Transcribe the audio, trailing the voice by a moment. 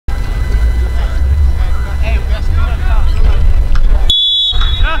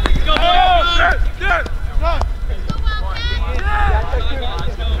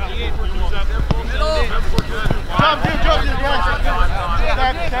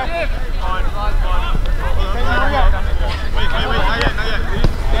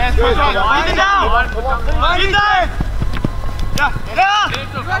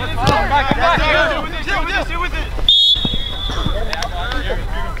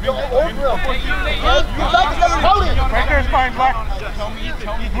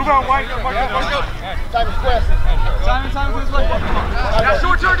Move out wide. Simon square. Simon to his left. Yeah,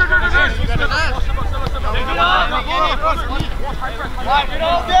 short. Get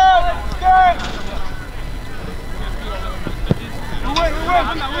off there.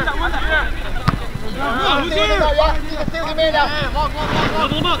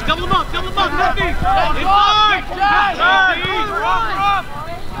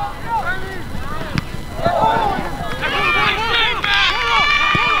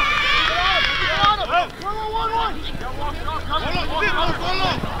 Double him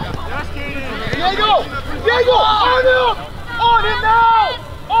up. Lefty. Diego! On him now!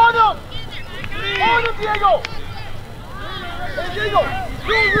 On him, Diego! Hey, Diego!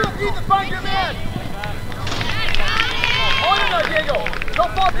 You need to find your man! On him now, Diego!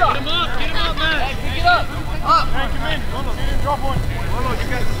 Don't fuck up! Get him up, man! Hey, pick it up! Up! Hey, come in! Drop one! You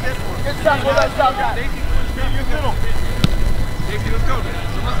guys get one. Get stuck with that stuff, guys! Use middle!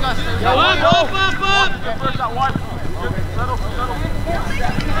 Let's go! Up! First out wide. Settle.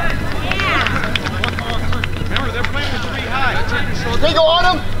 Remember, they're playing with 3 high. Diego on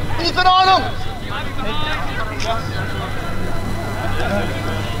him! Ethan on him!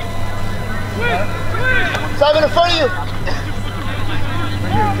 Simon in front of you!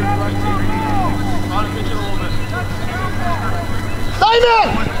 Simon!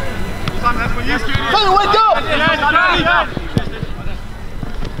 Simon, wake up!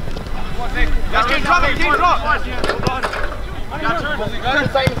 Guys, can't drop. Turn,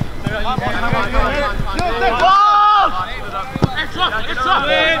 Simon.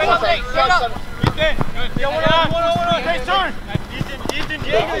 Ethan,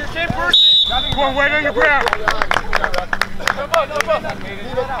 Diego, you're the same person. Go on, wait on your ground.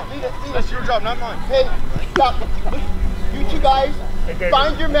 That's your job, not mine. Hey, stop. You two guys,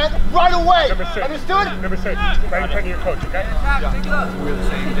 find your man right away. Understood? Number 6, right in front of your coach, okay? We're the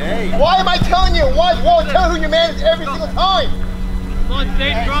same day. Why am I telling you? Why is Wall telling who your man is every single time? Come on,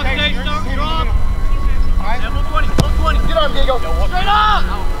 stay strong, drop. 120. Get on, Diego. Straight up!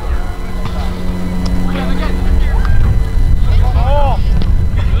 Again. Oh.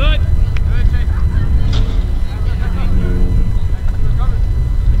 Good.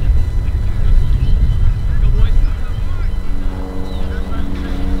 Go, boys.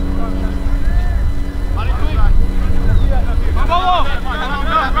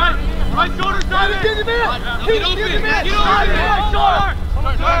 Right shoulder, Simon! Get him in! Get him in!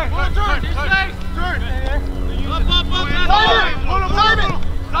 Simon!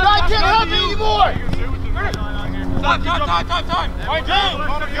 I can't help you anymore! Time!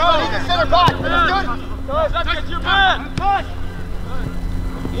 He's the center back. Understood? That's your man!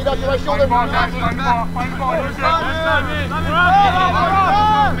 Get up your right shoulder. Find the ball.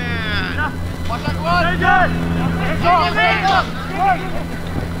 Watch that one!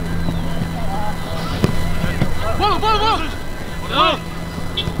 Whoa!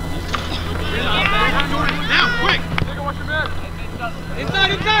 Now, quick! Inside!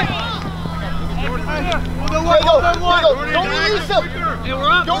 Diego, don't release him!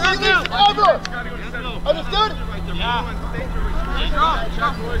 Don't release ever! Understood? Yeah.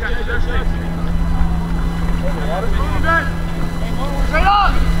 Straight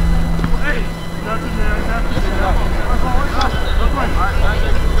up! Hey! Nothing there.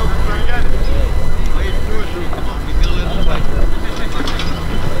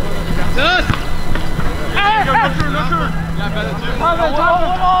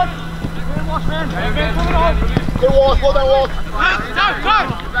 Good walls, well done walls. Back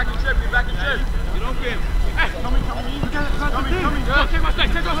in chip. Get open. Hey, coming. Take my stay.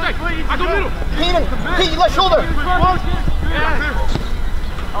 I go middle. Pete, left shoulder.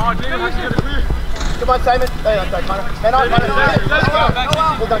 Oh, David, let's get it clear. Come on, Simon. Hey, I'm sorry, Connor. Man on, Connor.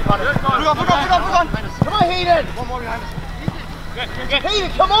 Well done, Connor. Come on, Hayden. One more behind us.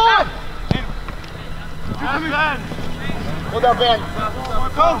 Hayden, come on. Well done, Ben.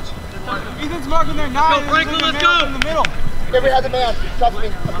 Coach, Ethan's marking there now. Let's go, Franklin, let's go. In the middle. Every has a man. Trust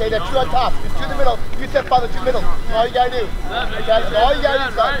me. Okay, they're 2 on top. It's 2 in the middle. You step by the 2 middle. That's all you gotta do. Okay, that's all you gotta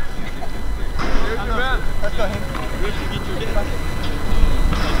do, son. Let's go, Hayden.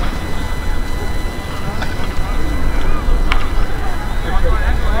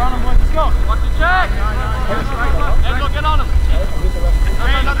 Let's go. Watch the check. Enzo, get on him.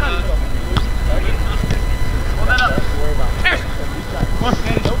 Nothing. Hold that up. Here.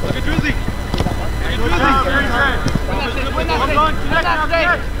 Stop!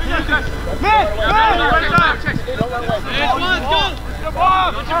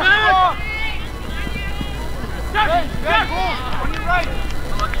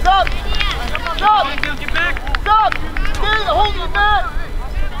 Stop! Get back! Stop! Stay hold your man!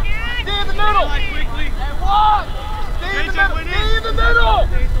 Stay in the middle! Stay in the middle! Stay in the middle!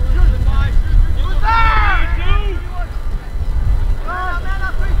 Who's there?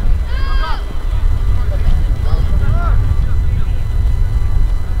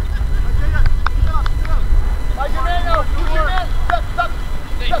 Like your man now! Who's your man? Stop! Stop!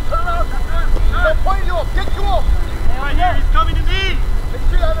 Stop! Turn around! Don't point to him! Get to him! Right here, he's coming to me! Make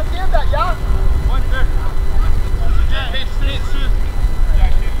sure you understand that, yeah? One there.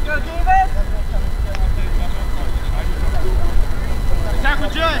 Go, David! Attack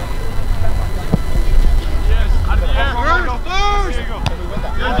with Jay! Yes, out of the air. First! There you go.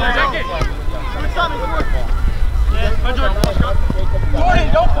 Good, take it. Good timing, good work. Jordan,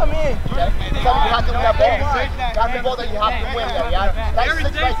 don't come in! You have to win that ball. That's the ball that you have to win there, yeah? That's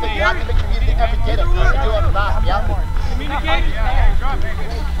 6 right there. You have to make sure you never get it. You have to do it on the back, yeah? Communicate.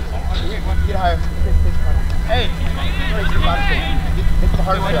 Get higher. Hey! It's the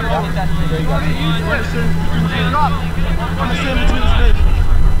hard step, yeah? There you go. Drop. I'm going to stand between the stage.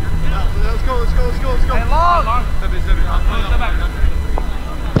 Let's go, let's go, let's go, let's go. Hey, long!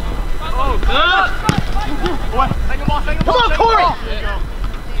 Oh, good! Come on, Corey!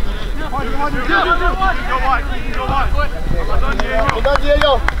 Well done,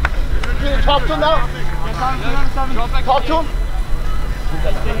 Diego. Can you talk to him now? Talk to him?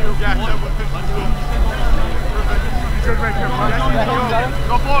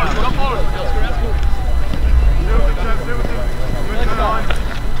 Go forward, go forward.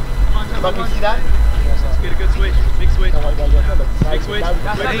 Look, you see that? Let's get a good switch. Big switch. Big switch. One.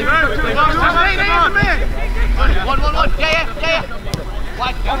 Yeah.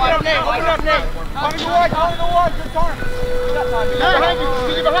 Open up, Nate. Coming to one. Good turn.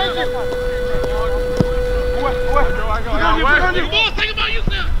 Behind you. I go. Think about you,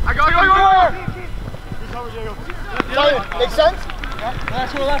 Sam. I go. Make sense?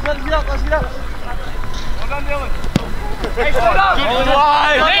 Let's get up. Well done, Dylan. Hey, slow down.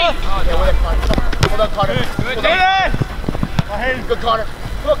 Hold on, Connor. Good, Connor.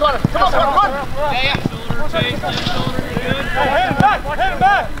 Come on, Connor. Run. Yeah. Hit him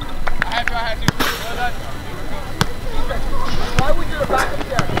back. I had to. Well done. Why would you back up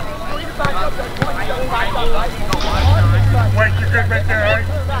there? You need to back up there. Back up, right? Wait, you're good right there, alright?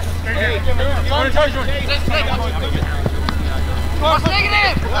 Hey, Come on,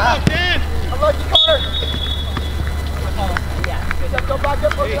 negative. I like you, Connor. Go back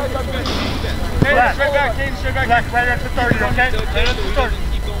up. Hey, straight back. Black, right at the 30, okay? Right at the 30.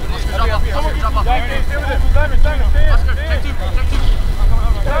 Drop off. Take two.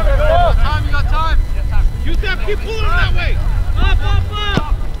 You got time. Use that, keep pulling that way. Up.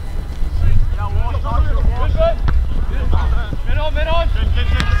 Mid on.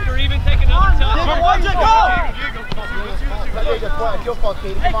 Oscar, even take another time. Watch it, go! It's your fault,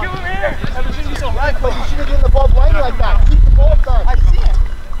 Katie. Come on. Give him here. Everything you so right, but you shouldn't have given the ball blind like that. Keep the ball done. I see it.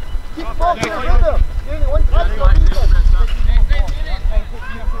 Keep the ball done. Give him one touch.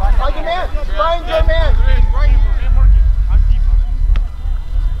 Find your man. Find your man. Right here. I'm defense.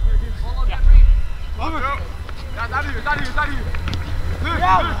 Not here. Good. We're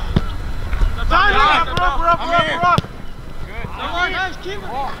up. Good. Come on, guys, keep it.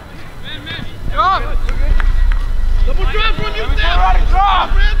 Man. Drop. Double drop from you, Sam. Drop.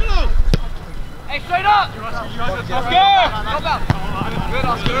 Hey, straight up. Oscar. Help out. Good,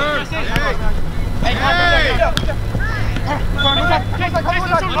 Oscar. Hey.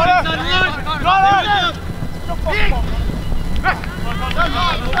 Wait.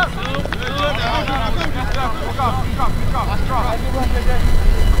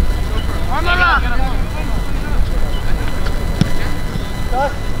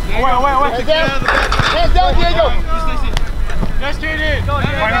 Hands down, Diego. Yes, Katie.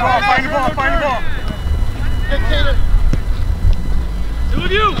 Find the ball. Good, Katie. Two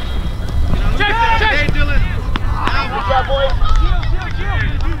of you. Check. Hey, Dylan. Good job, boys.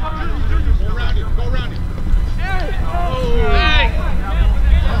 Go around it. Hey.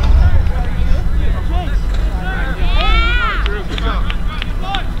 Good job.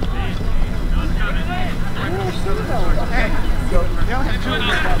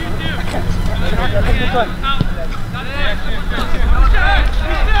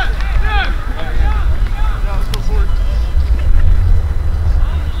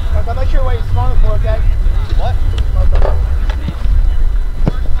 I'm not sure what you're smiling for, okay? What?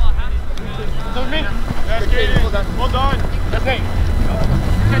 That's me. That's Katie. Well done. That's Nate.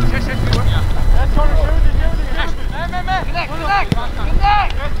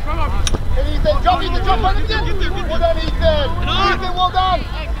 And Ethan, jump, Ethan, jump on him again. Well done, Ethan. Ethan, well done.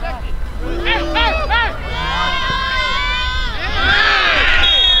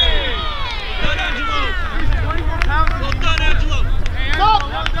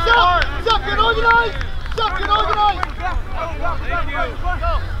 Stop, get organized. Stop, get organized. Thank you.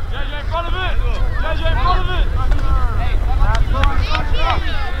 JJ in front of it. JJ in front of it.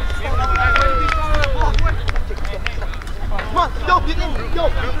 Come on, go, get in, go.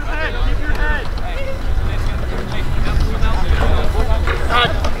 Keep your head. God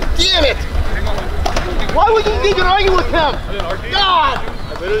damn it. Why would you even argue with him? I didn't argue. God.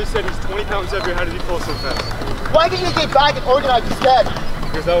 I literally said he's 20 pounds heavier. How did he pull so fast? Why didn't you get back and organize instead?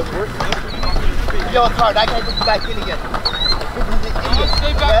 Because that was working. Yo, it's hard. I gotta get you back in again.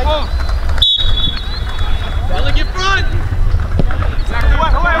 Stay back home. Billy, get front. Away.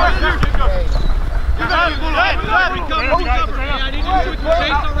 You got it. Recover. Hey, I need you to shoot the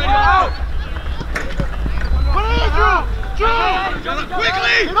chase already. Put it in, Drew.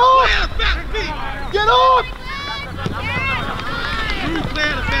 Quickly. Get off. Play at a fast speed. Get off. Drew, play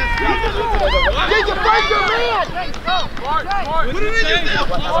at a fast speed. Did you break your man? Put it in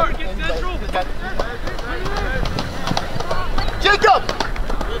yourself. Get central. Jacob.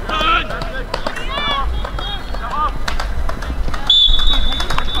 Done.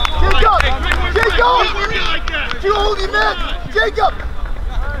 Jacob. Jacob. Like that. You hold him in. Jacob.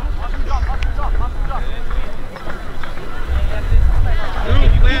 Drew,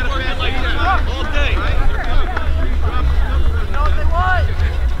 play at a fast like that. All day.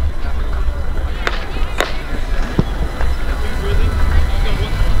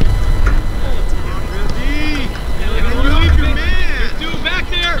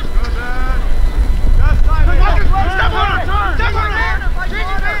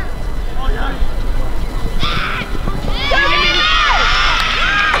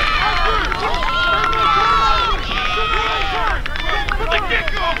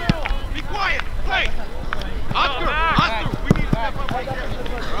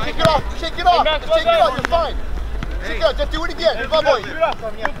 Shake it off, you're fine. Shake it off, just do it again. Come on, boys.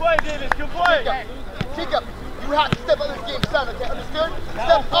 Good play, Davis. Good play. Shake up. You have to step up this game, son, okay? Understood?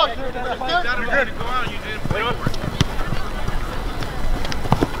 Step up. Understood? Go out, you didn't play for it.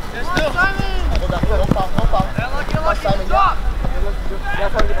 Hold on, no foul. Simon, Stop.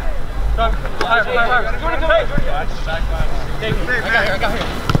 I got here.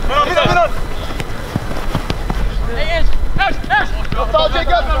 Hit him. Hey, Ash. No foul,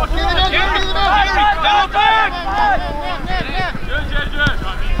 Jacob. Get him in.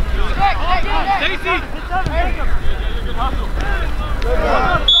 Stacy.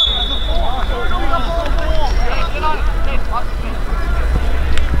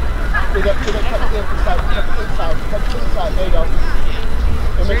 Inside. There you go.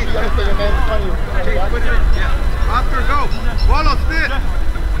 And make sure you understand your man in front of you. Oscar, go. Follow, sit.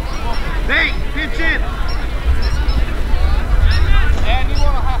 Nate, pinch in.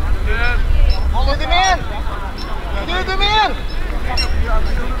 Clear the man.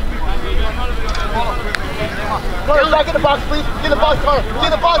 Connor, back in the box, please. Get in the box, Connor.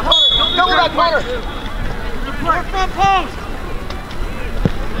 Come with that, Connor. Front post.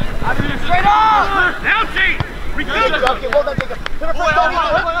 Straight up. Now, Chief. Okay, well done, Jacob. Hit it first, don't hit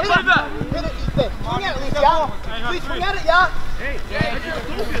it, Ethan. Swing at it, Lisa, yeah? Please swing at it, yeah?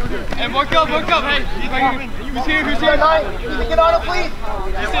 Hey, work up. Hey, who's here? Ethan, get on it, please.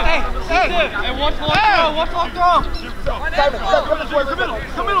 Hey, one long throw. Simon, come this way.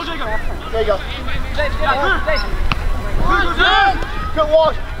 Come middle, Jacob. There you go. Good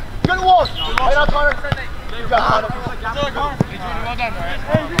walk. Right on, Connor. Good job, Connor. Well done.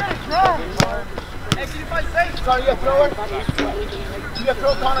 Hey, you gotta throw. Hey, can you find safe? Connor, you gotta throw it. You gotta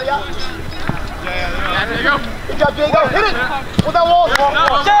throw, Connor, yeah? Yeah, there you go. Good job, Diego. Hit it. With that wall. Get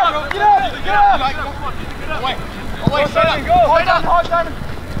up. Away, straight up. Hold Simon.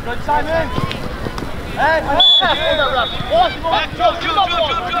 Good, Simon. Hey, hold that rep. Jump.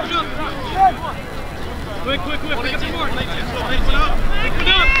 Quick. Pick up the board. Pick it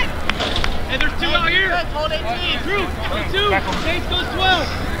up. Hey, there's two out here. Hold 18. Drew, 2. Chase goes 12.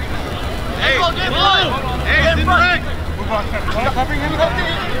 Hey, Drew,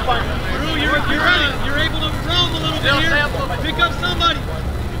 you're able to roam a little bit here. Pick up somebody.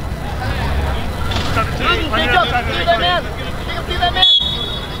 Pick up, see that man.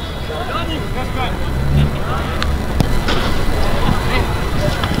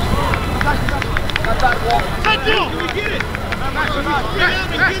 Set two. Can we get it?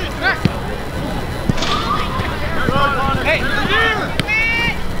 Hey, here.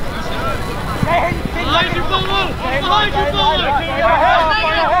 Behind your ball! Behind your ball!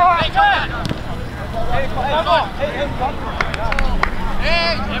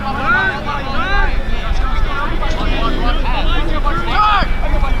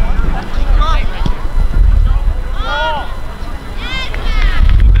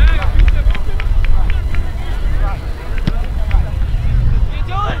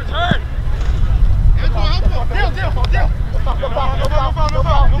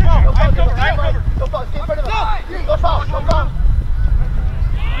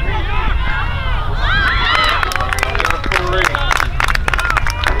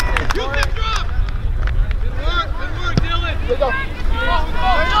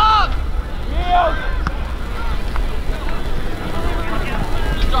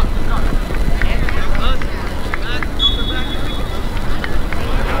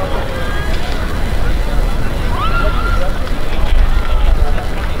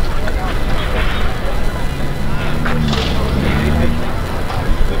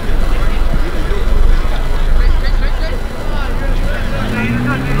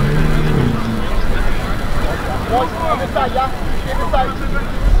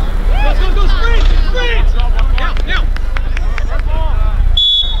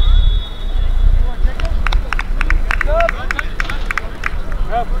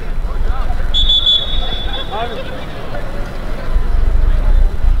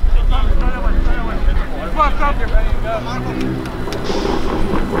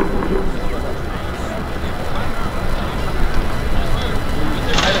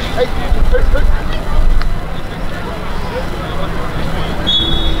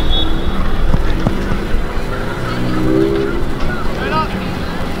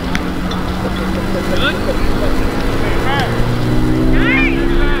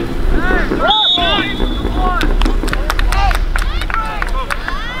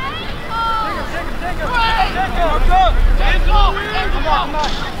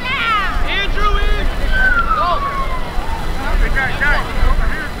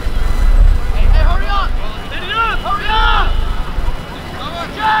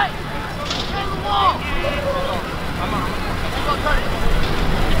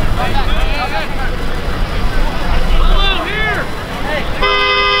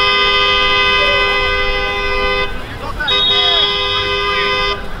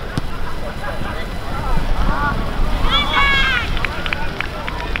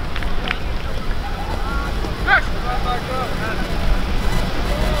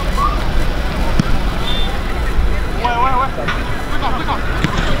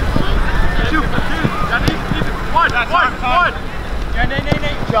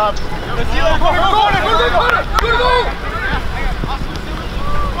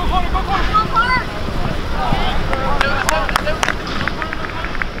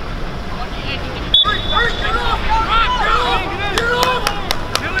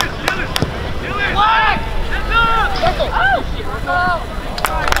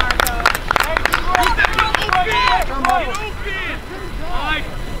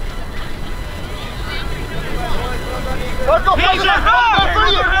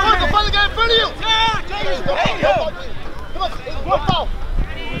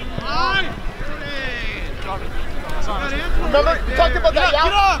 Remember, we talked about that, yeah?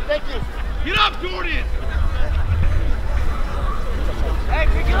 Get up! Thank you. Get up, Jordan! Hey,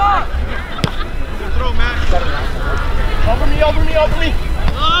 pick it up! Good throw, Matt. Over me, over me, over me.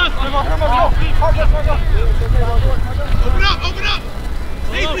 Open up, open up!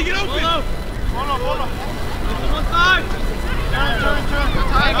 Stacey, get open! Hold on. One side!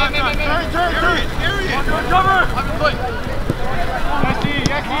 Turn. Cover! Have a foot!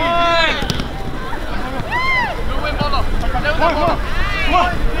 Yes, Good win, Bolo. Come on.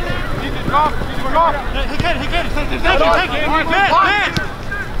 Need to drop. He can. Take it. Man.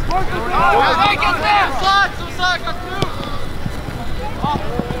 Take it there! Slide, got two!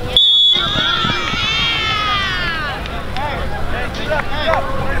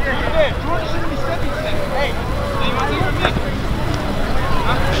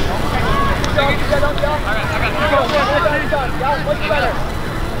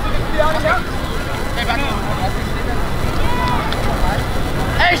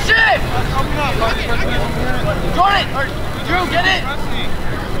 Hey, shit! Jordan! Drew, get it!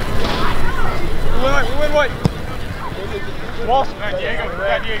 Wait. Walsh. Diego.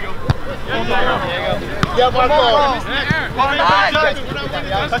 Yeah, one more.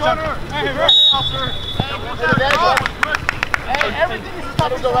 Hey, everything is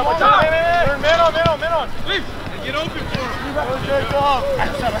supposed to go right with time. Man on. Please, get open for him. Go off.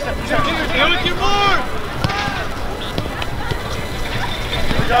 Get with your board!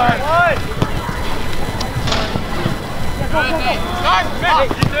 Done. Take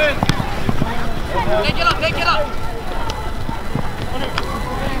it up, take it up.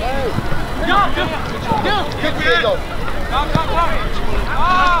 Good Diego.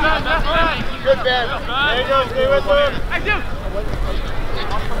 Good man. There you go, stay with him. Hey, dude.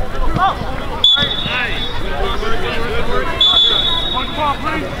 One ball,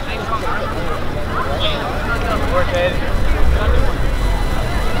 please. Work, Ed.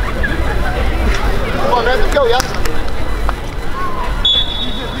 Come on, man, let's go, yeah?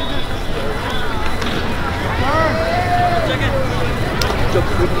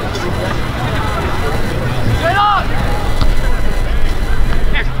 Straight on!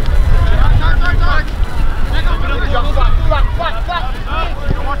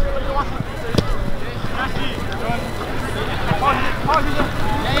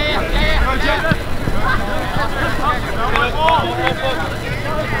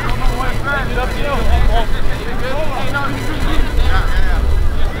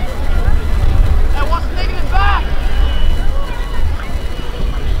 Hey, what's taking it back?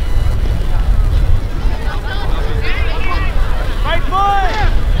 Right foot!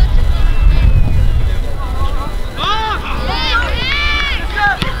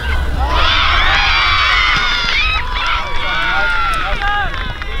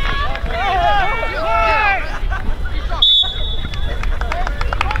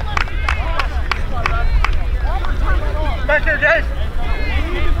 Back here, guys.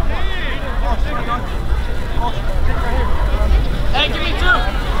 Hey, give me two.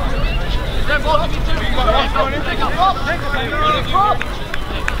 Is there ball? Give me two. Take up.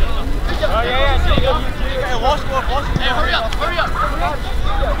 Oh, yeah. Hey, watch. Hey, hurry up. Hey.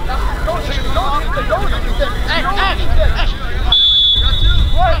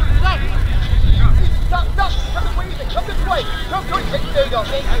 Stop. Come this way, Ethan. Come this way. Come. There you go.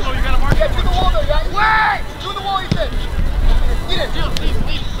 Thank you. Oh, you got to mark it? Yeah, to the wall, though, yeah? Wait! To the wall, Ethan. Get it.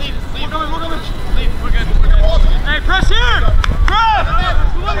 Leave. We're coming. Leave. We're good. Hey, press here! Press!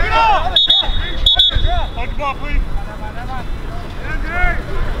 Look it up! Hold the ball, please.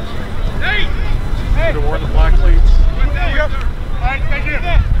 Hey! Hey! Wear the black cleats. All right, thank you.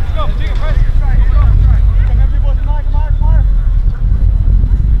 Let's go. Take it, press. Come here, people.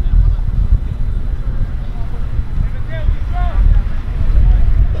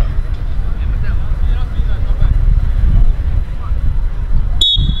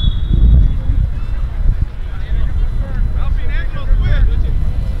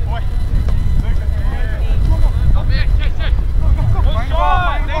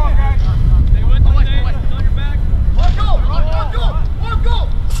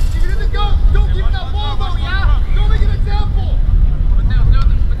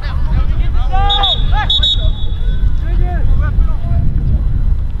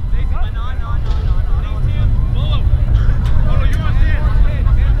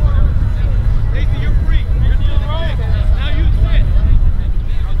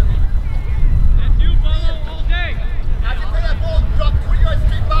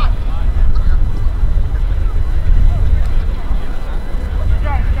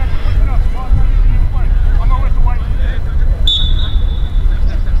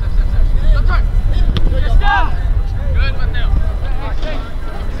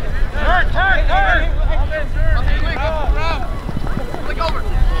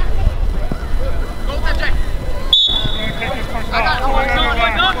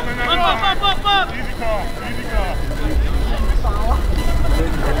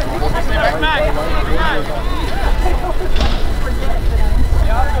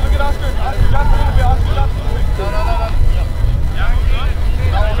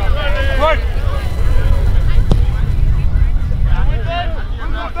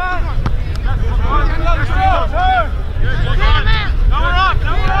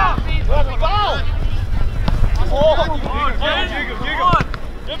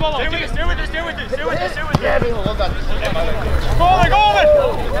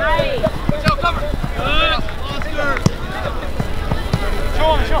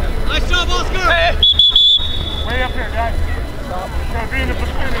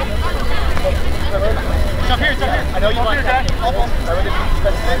 Come on.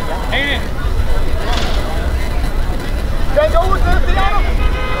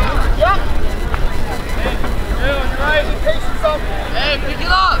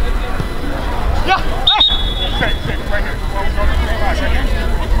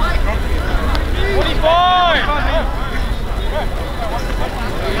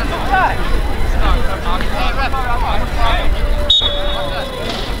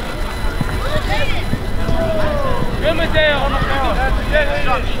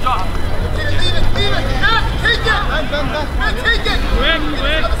 Leave it. Take it. Take it! Quick.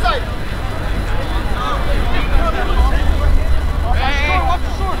 Other side. Hey, watch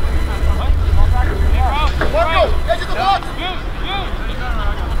the sword. Marco, edge of the box.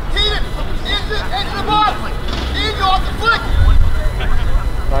 Keaton, edge of the box. Eagle off the flick.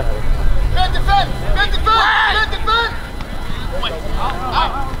 Man defend.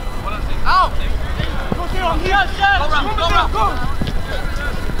 Out. Go, Ralph, go.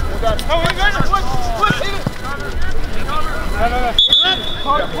 No, we're good. Push. No.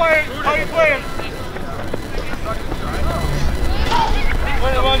 How you playing?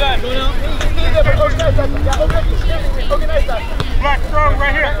 Well done. Organize that. Black throw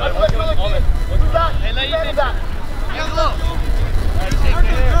right here. Hey, let you in that. Get low.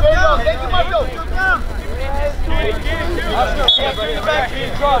 There you go. Thank you, Marco.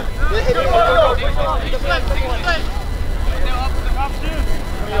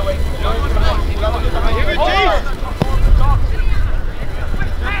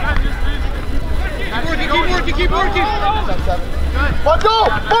 Keep working. Marco!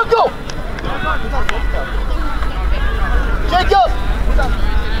 Jacob!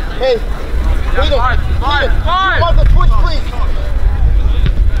 Hey, Marco, switch, please.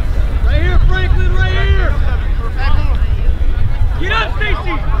 Right here, Franklin, right here. Get up,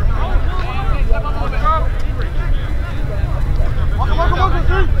 Stacy. Welcome,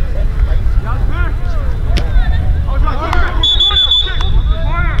 dude.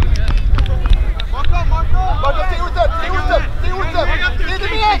 Marco, stay with them. Give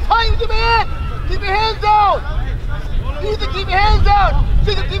me hands. Keep your hands down. Keep your hands down.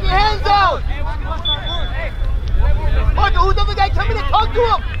 Jacob, keep your hands down. Marco, who's the other guy? Come in and talk to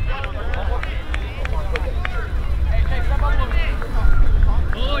him.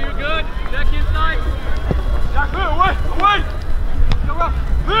 Oh, you're good. Back inside. Away.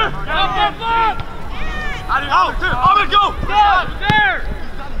 Out. I'm gonna go. There.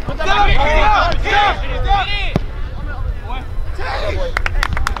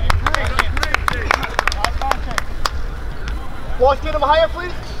 Boss, get him higher,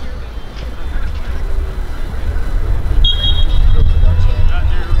 please.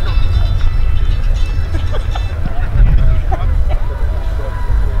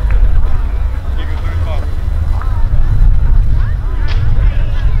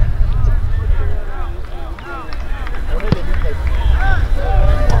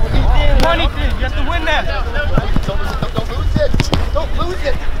 You have to win that. Don't lose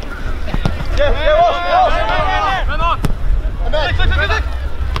it. Come on. Ahmed.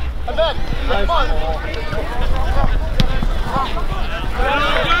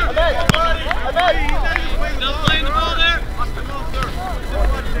 Still playing the ball there.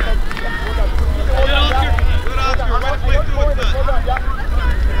 Good, Oscar. Right play through it, son.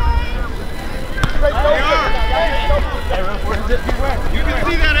 You can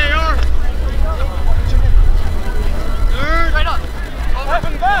see that, AR. Straight up.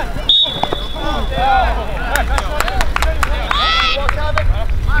 Happened back.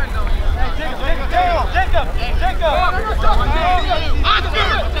 Jacob.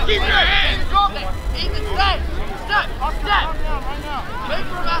 Oscar, keep your hands. Ethan, stay. Step. Wait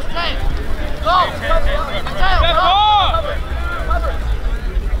for him to stay. Go. Mateo, go.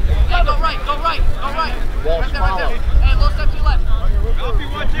 Yeah, go right. Right there. Hey, little step to your left.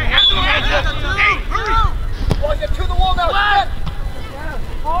 Hey, hurry. Boy, get to the wall now. Left.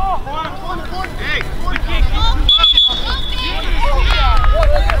 Hey, we can't keep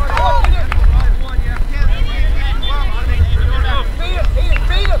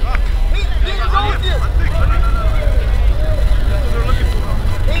Beat him. He's going with you.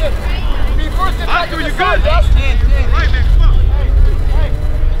 Be first and back to the side, Dust. Right, man, come on.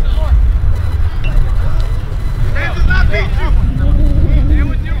 Man does not beat you. Stay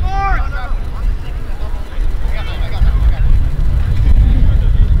with your mark.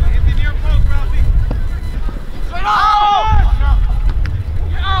 Hands in your post, Ralphie. Straight up.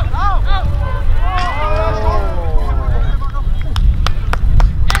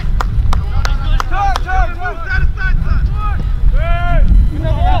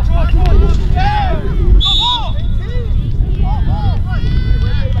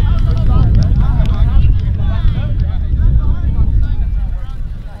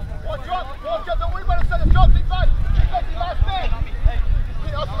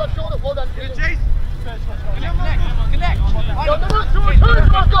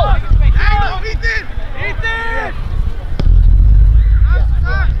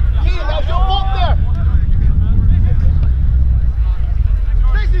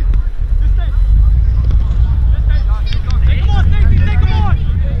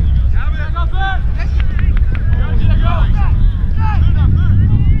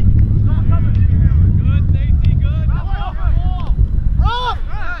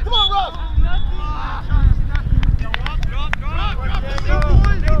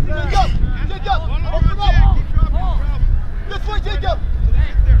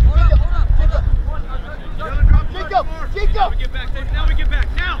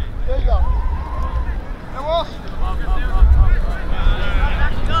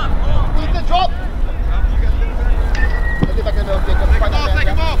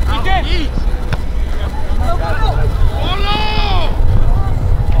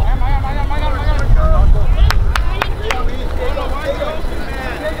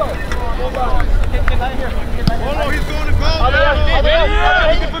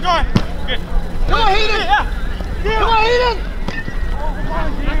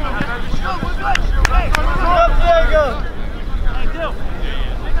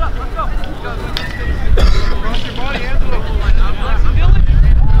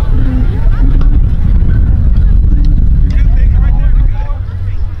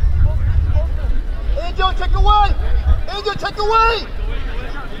 take away! Angel, take away!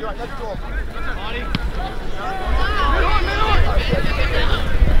 You're right, let's go.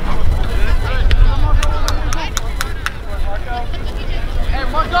 Hey,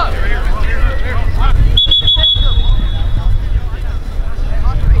 mark up!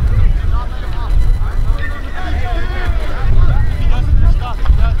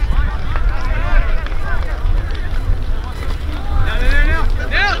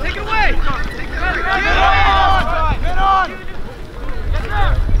 Now, take it away! Get on! Yes, sir!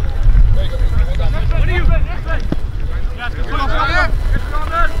 What are you? Yes, good stuff, man. Good stuff,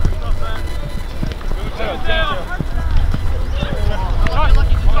 man. Good down.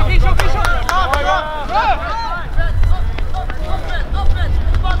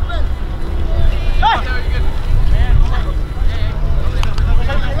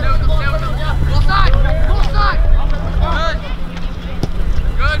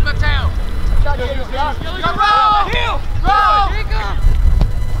 Good, Mateo.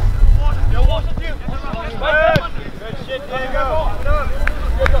 Good shit, Diego.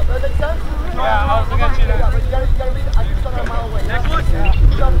 Diego, that makes sense? Yeah, I was looking at you there. You gotta read it. I just got a mile away. Next one.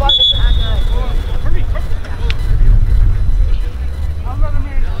 I'm letting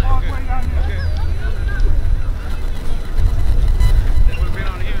me walk way down here. That would have been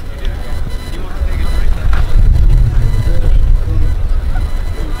on him if you did it. You want to take it right there.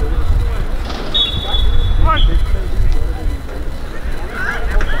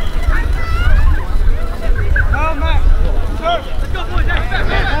 No, Matt. Sir. Let's go, boys. Hey, step,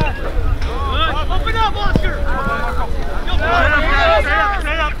 man. Good. Open up, Oscar. Go, boys.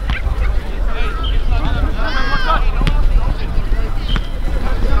 Stay up.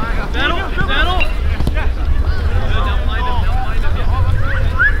 Settle. They'll find him.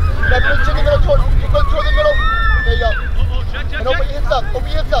 That big chicken middle toward the middle. There you go. Check. And open your hips up. Open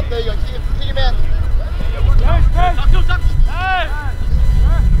your hips up. There you go. See your man. Talk. Hey.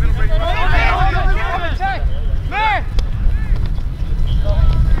 Man.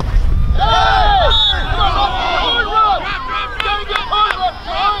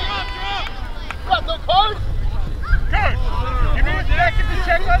 Give me a second to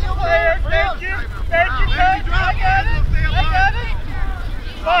check on the player. Thank you, coach. I got it.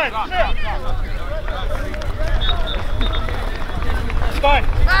 Fine, fine.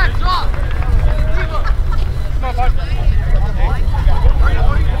 Back, drop. Come on, bud.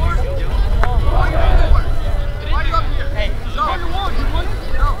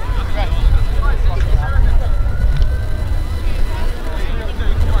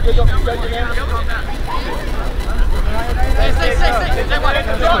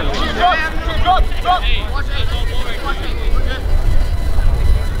 Drop.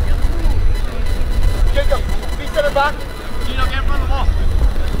 Jacob, be center back. Gino, get in front of the wall.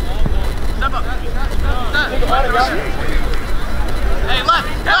 Step up. Hey, left.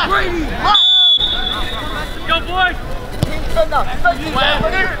 Brady. Left. Go, boys. Team spin now.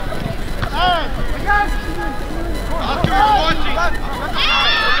 Oscar, you're watching.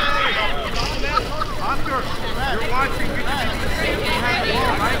 Oscar, you're watching.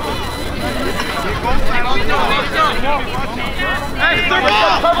 Hey, the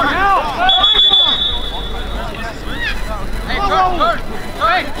ball. Hey, turn.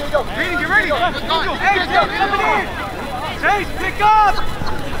 Hey, Green, get ready. Hey, coming in. Chase, pick up.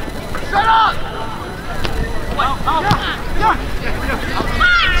 shut up.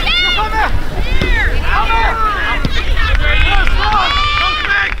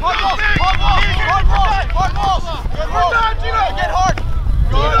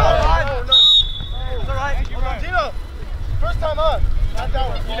 First time on. Not that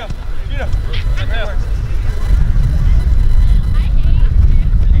one. Gino.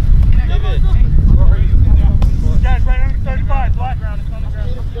 Guys, right under 35, black ground. It's on the ground.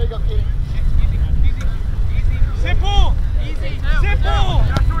 There you go, Katie. Simple. Easy. Simple.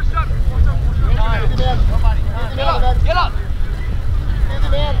 Get up. Easy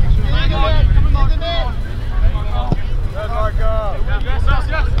man. Good, Marco. Yes.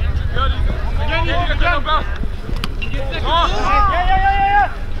 Good. Again. Yeah. Good.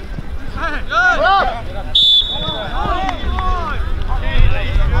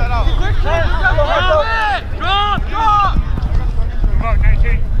 Drop. Come on,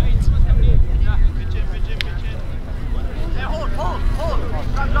 19. Hey, hold.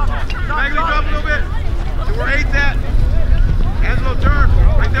 Drop a little bit. So we're 8th at. Angelo, turn.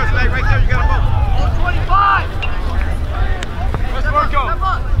 Right there, Slade. Right there. You got a ball. 25. Let's work on.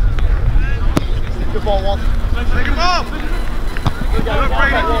 Good ball, Walt. Take him off. Look,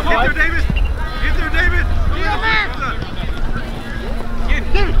 Brady. Get there, Davis.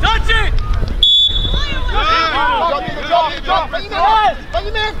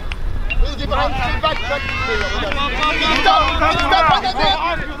 Find your man. Please get behind. Get back. Stop.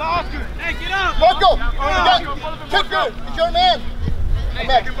 Hey, get up. Marco. Kick good. It's your man. Hey,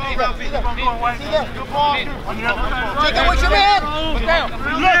 Max. See that. Jacob, what's your man?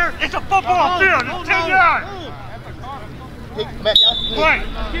 Look, it's a football field. It's 10 yards. Hey, Max. Right.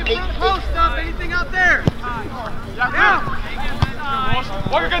 Keep on the post up. Anything out there? Now.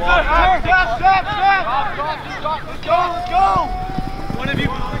 Walker, get the step. Let's go. One of you.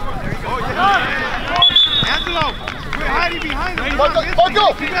 Angelo, quit hiding behind him. Marco,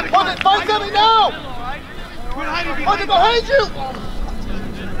 find something now. Quit hiding behind Marco, behind you.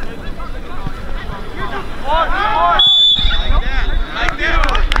 Like that.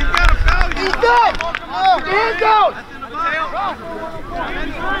 He's got a foul. He's dead. Put your hands down.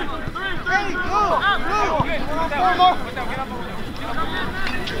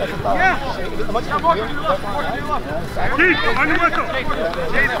 Keith, on your whistle.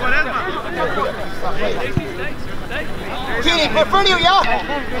 Keith, in front of you, yeah?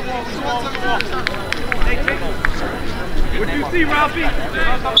 What do you see, Ralphie?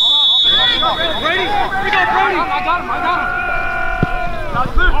 Brady! We go, Brady! I got him.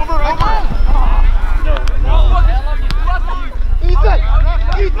 Over. Ethan!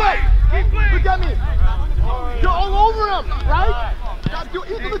 Look at me! You're all over him, right?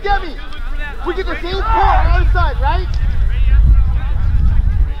 Ethan, look at me! We get the same score on the other side, right?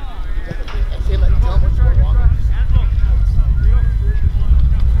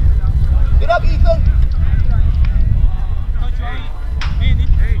 Get up, Ethan!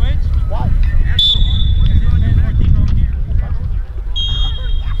 Why?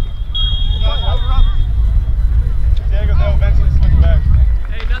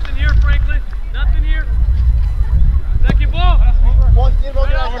 Hey, nothing here, Franklin. Nothing here. Second ball. One team, no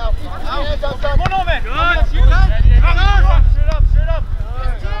guys out. Hands on, son. Come on, man. Good.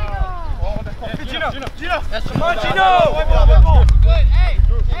 Gino. That's Come on, Gino. Good. Hey.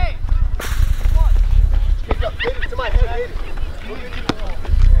 Kick up, hit it to my head, hit it.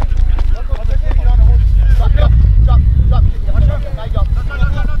 Drop. Now you go.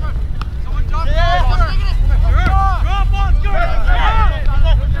 Someone drop. Drop on, go.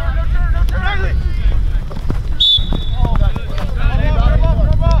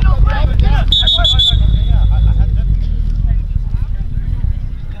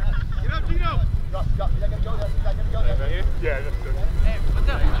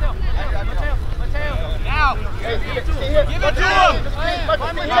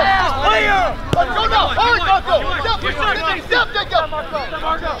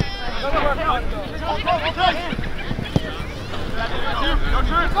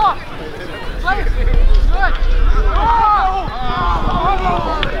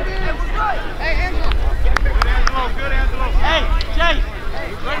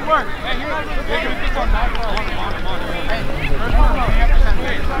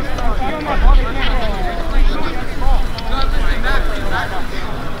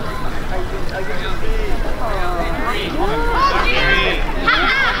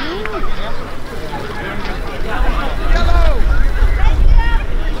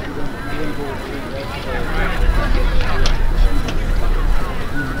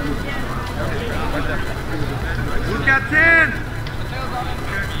 Who's got 10?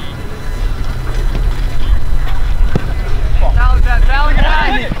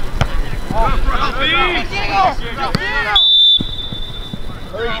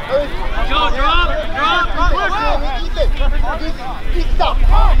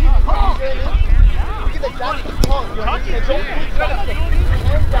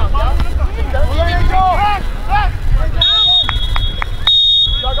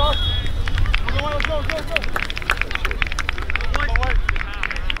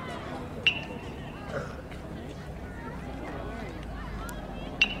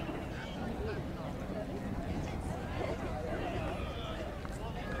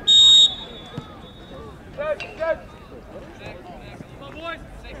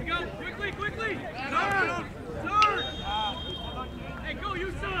 Hey, go,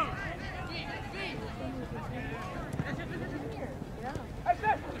 you son!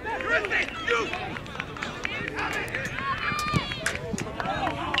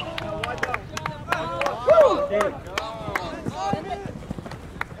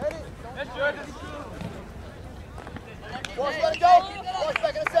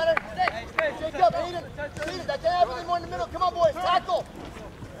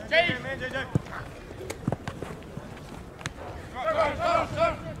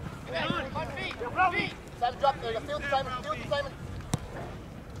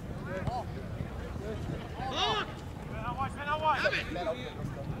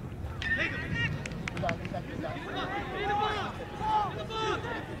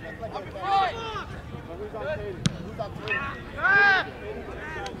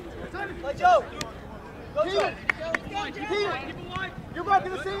 Hey, Joe. Go, Joe. You're back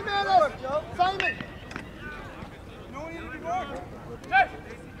in the same man as Simon. No need to be working. Hey,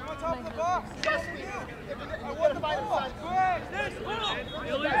 you're on top of the box. Trust me. I want to find him, Simon.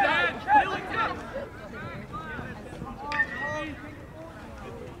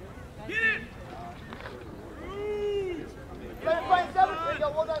 Get it! Simon, find 7. There you go.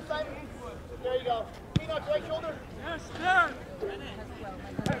 Well done, Simon. There you go. Feet on right shoulder. Yes, sir.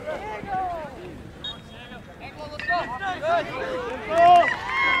 Let's go.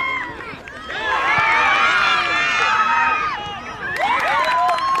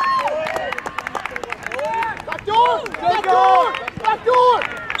 Back door! Back door! Back door!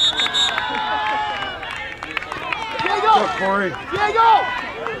 Diego! Diego!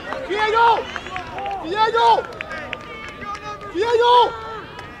 Diego! Diego! Diego!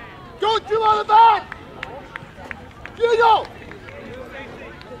 Go through on the back! Diego!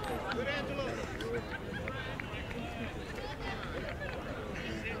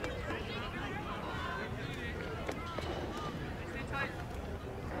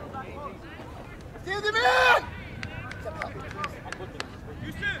 Stay the man!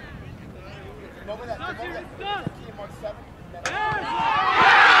 You sit. Over that. Team 1-7.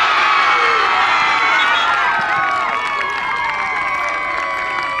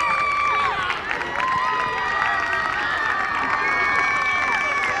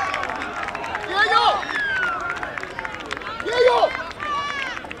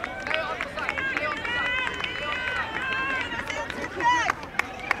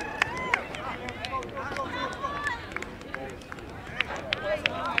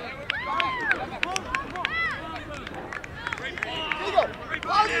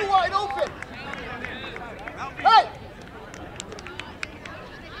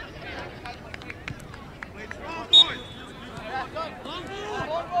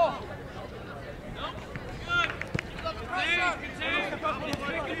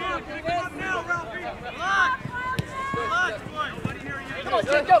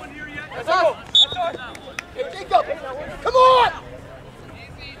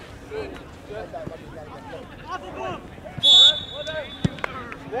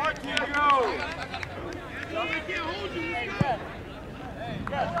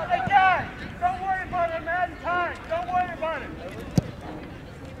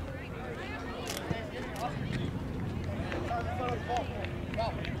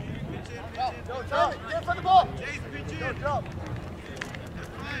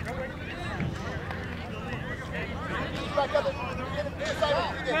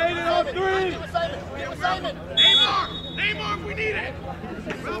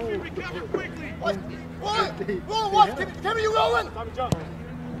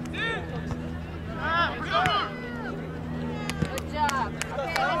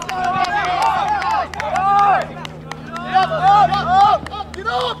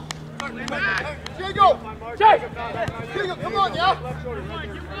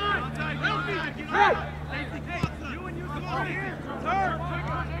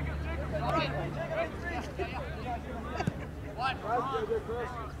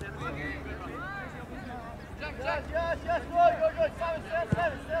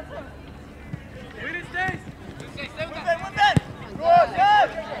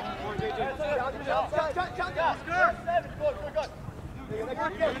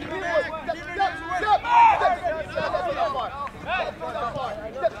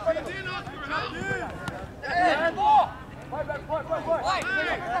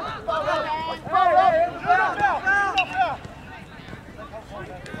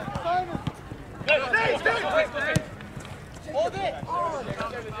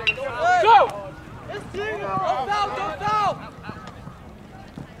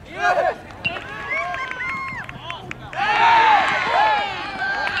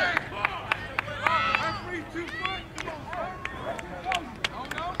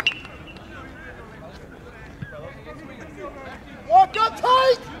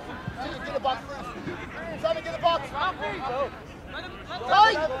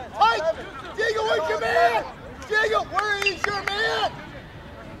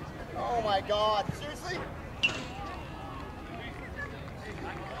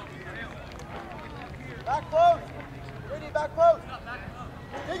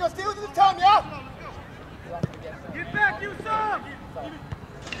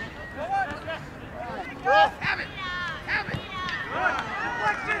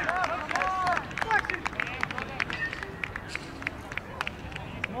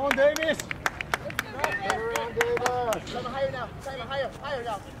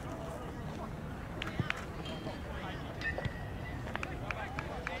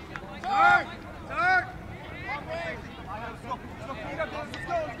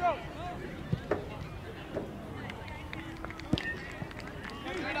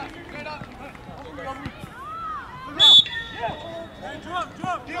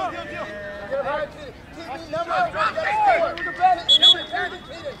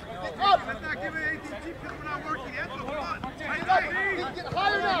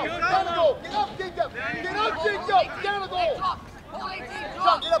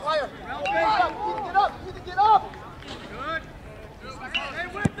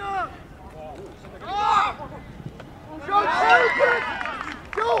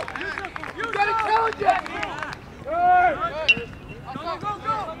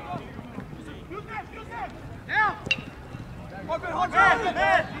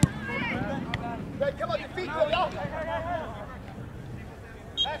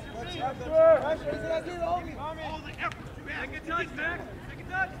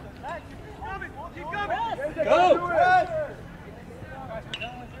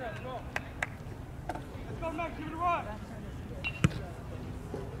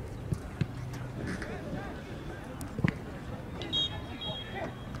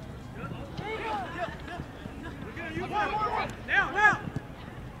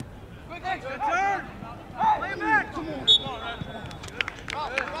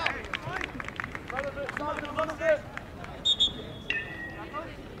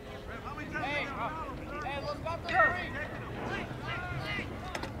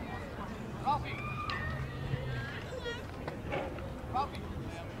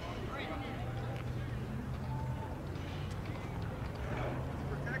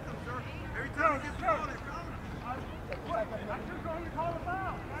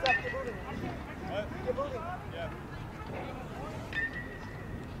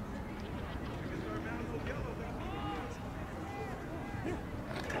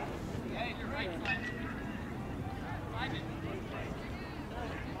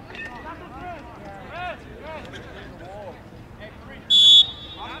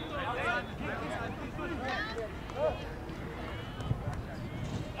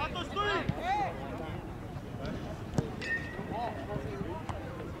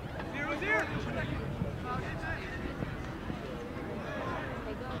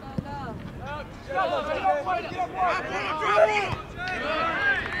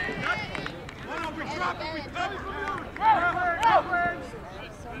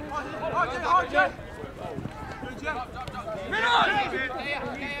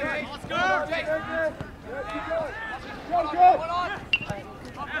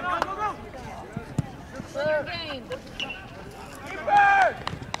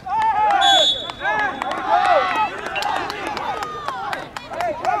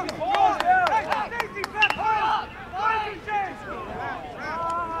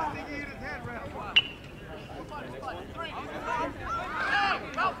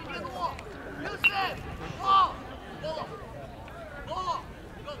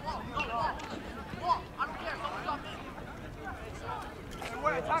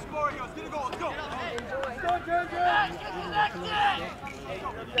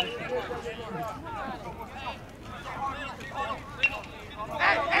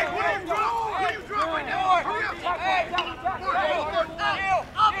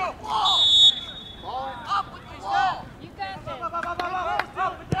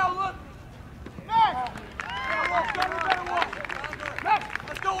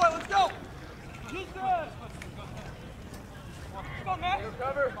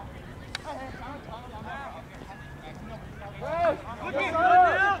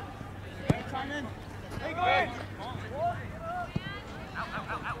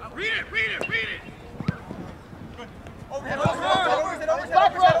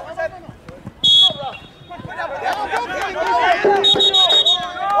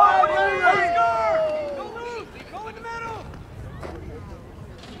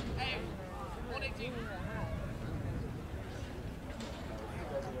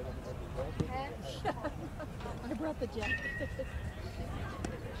 I brought the jacket.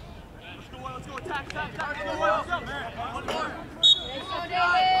 Let's go, attack, let's go, man. One more. Let's go,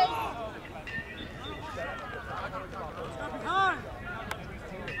 David. Stop behind.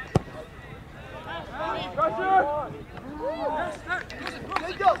 Pressure!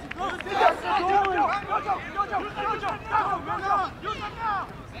 Go!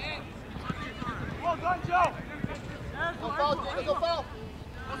 Well done, Joe! Go foul, David, go foul!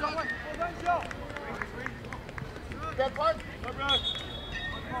 Well done, Joe! Good part.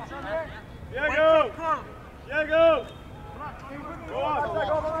 Diego! Diego! Go on!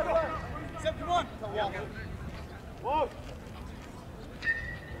 Step to one! Wolf!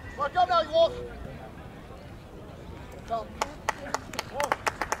 Mark up now, Wolf! Go. Wolf!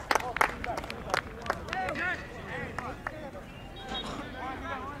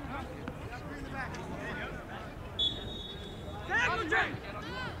 Tackle, Jake!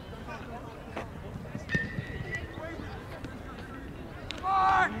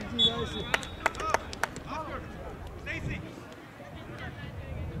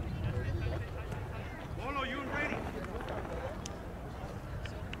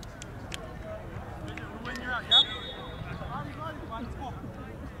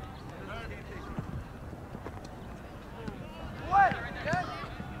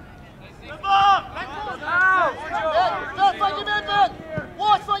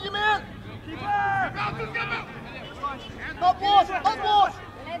 Up, Walsh! Up, Walsh!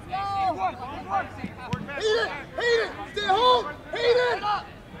 Let's go. Hayden! Hayden! Stay home! Hayden!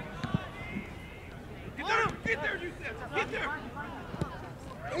 Get there, Yusef! Get there!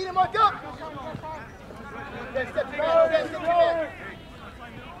 Hayden, mark up! Then step to man, then step to man.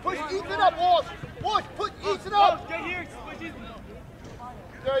 Push Ethan up, Walsh! Walsh, push Ethan up! Get here!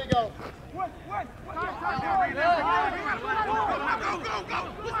 There you go. Go!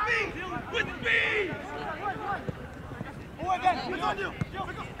 With speed! With speed! Oh, again! What's on you?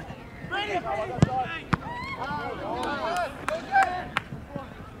 Ready!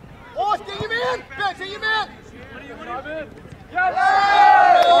 Walsh, get your man! Ben, get your man! Yes!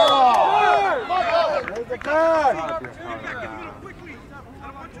 There's the card!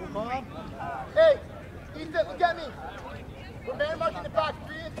 Hey, Ethan, look at me. We're man marking the back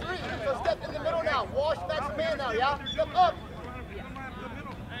 3 and 3. So step in the middle now. Walsh back to man now, yeah? Step up.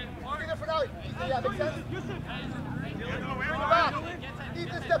 Stay there for now. Ethan, yeah, makes sense? Bring it back.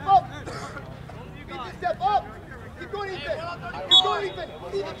 Ethan, step up. Ethan, step up. Keep going, Ethan. Keep going, Ethan.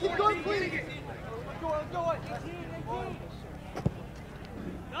 Ethan, keep going, please. Let's go.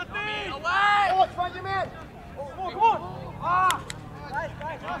 Nothing! Away! Walsh, find your man. Come on! Ah!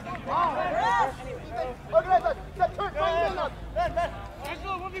 Organize us. Step, turn, find your man now. Let's go,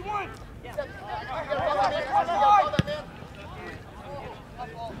 1v1! Step. You gotta follow that man. You gotta follow that man.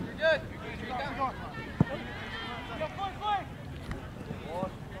 You're good.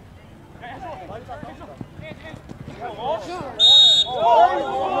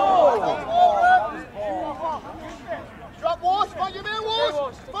 Drop Walsh, find your man,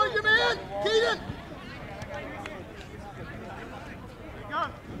 Walsh! Find your man! Keaton!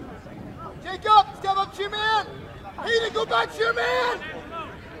 Jacob, step up to your man! Keaton, go back to your man!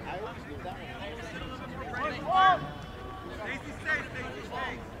 Stacy, stay.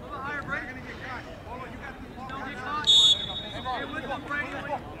 A little higher, Brady. You're gonna get got. Hold on, you got this. Don't get caught. Stay with them, Brady.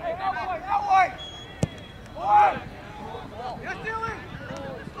 Hey, that way! Boy! Yes, Dylan!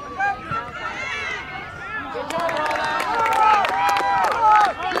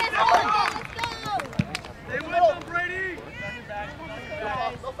 Stay with them, Brady!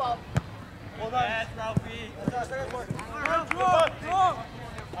 No foul. Well done. That's Ralphie.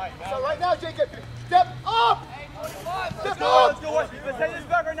 So right now, Jacob, step up! Step up! Let's go. Let's take this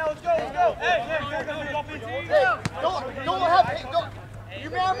back right now. Let's go. Hey, Hey, don't have, you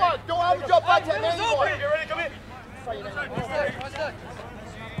man mark, don't have him drop back to that man anymore. Get ready, come in. Sorry, man.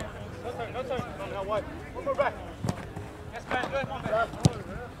 No turn. Now what? One more back. Yes, man. Good. One back.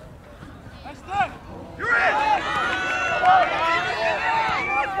 That's done. You're in.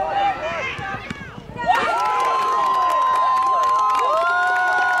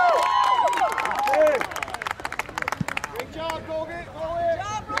 Great job, Colgan. Go in.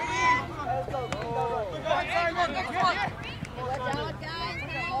 Let's go. Watch out, guys.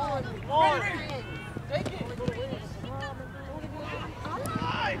 Come on. Take it.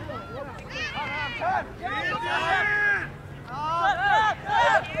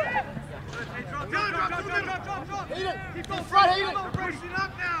 Drop. Hayden, keep in front, Hayden. Pushing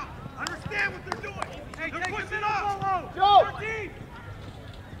up now. Understand what they're doing. Hey, they're pushing up. Go.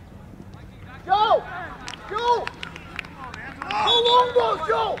 Go. Go. Go long ball,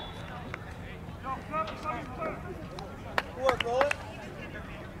 go. Work, roll it.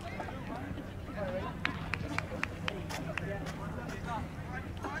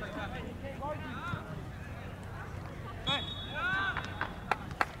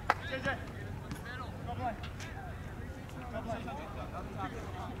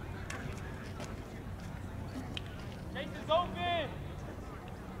 Jason's open.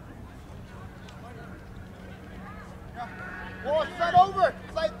 Walsh, side over.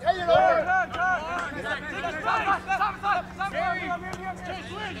 Side, Hayden over.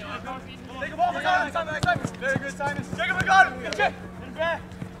 Take a ball for Simon. Very good, Simon. Jacob, we got him. Good check. In back.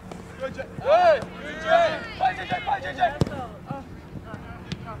 Good check. Good. Good check. Fight, JJ.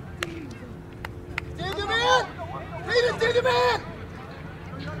 Stay the man. Hayden, stay the man.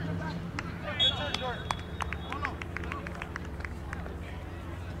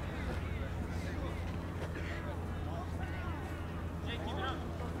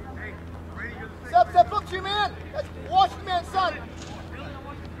 Step up to your man. That's Walsh the man, son.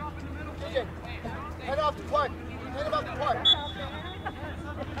 JJ, head off the park. Head him off the park.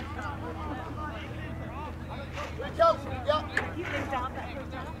 Here he comes. Yeah.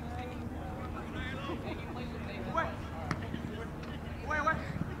 Wait.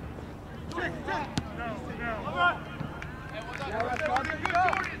 Check. No.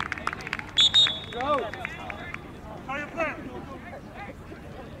 Go. How you play?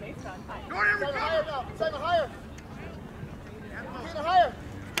 Simon higher now. Simon higher.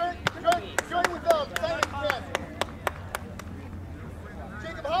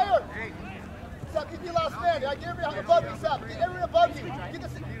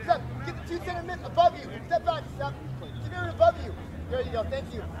 him above you. Step back, step. Keep him above you. There you go,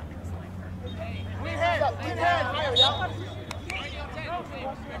 thank you. Clean hand, higher, yeah?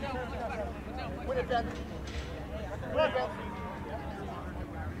 Win it, Ben. Win it, Ben.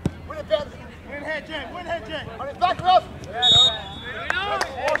 Win it, Ben. Win head, Jay. Win head, Jay. On his back, Ruff.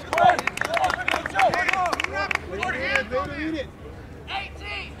 Put hands on it.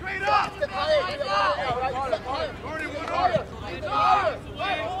 18. Straight up. Step higher.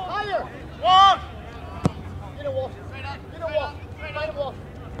 Higher. Walk. Get a wall. Get a wall. Find a wall.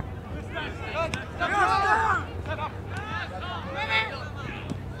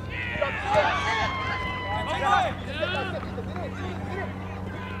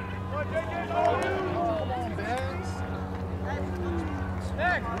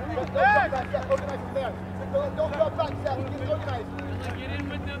 Don't drop back, Seth. Get organized. Get in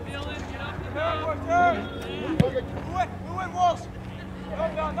with them, Dylan. Get up the field. We win, Walsh. No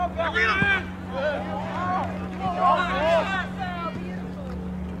down.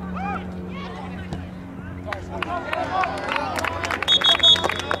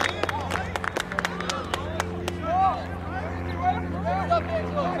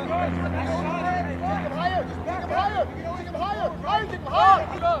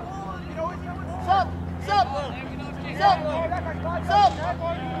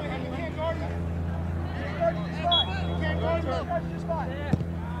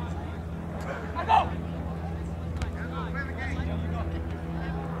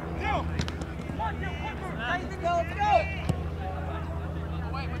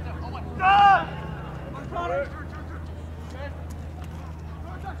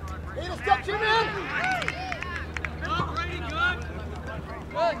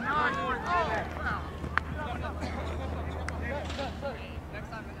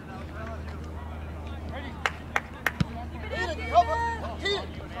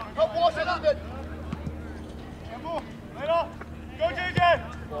 Help Walsh a little bit. Go, JJ!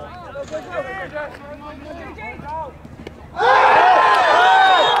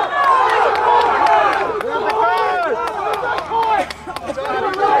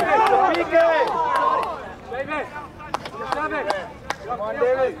 Come on,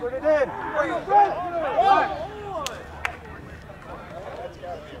 David, put it in.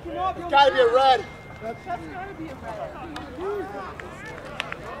 It's gotta be a red. That's gotta be a red.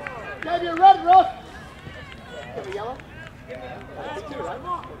 Gotta be a red, Ruff. Give me yellow. PK, right?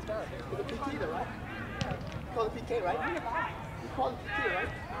 It's a PK, though, right? You call it PK, right? You call it PK, right?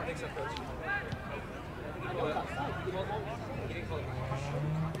 I think so, Coach. I know it's outside.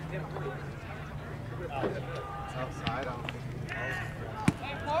 It's outside, I don't think.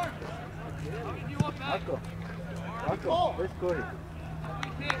 Hey, Clark. You up back? Marco, let's go ahead.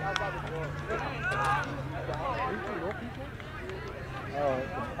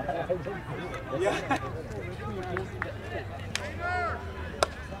 Yeah.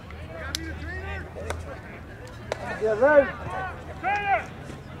 Yeah, right. Trainer!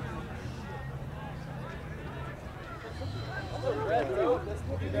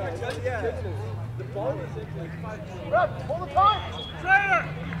 The ball is like Ref, hold the time! Trainer!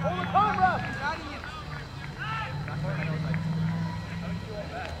 Hold the time, Ref!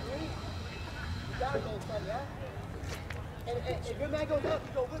 You gotta go, son, yeah? And if your man goes up,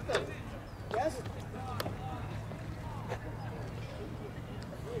 you go with them. Yes?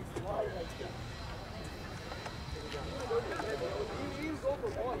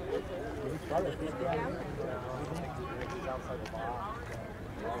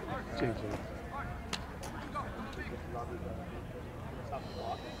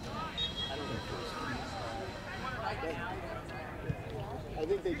 I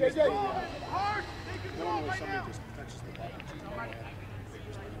think they just Hard! Take it normally right somebody now! just touches the ball. They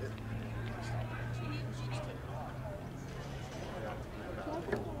just leave it.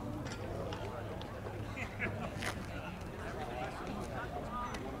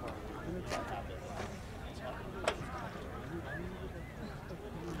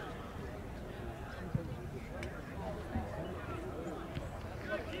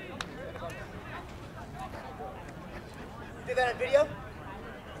 Did that on video?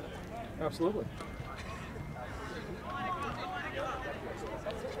 Absolutely.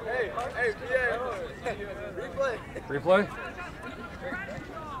 Hey, PA. Replay. Replay?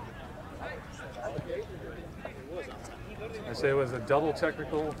 I say it was a double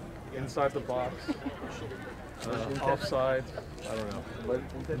technical inside the box. Offside, I don't know.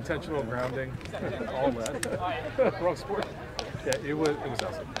 Intentional grounding, all that. Wrong sport. Yeah, it was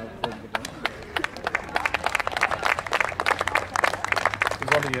outside. He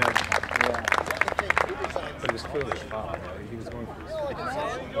was on the edge. Yeah. But he was clearly a foul. He was going for his.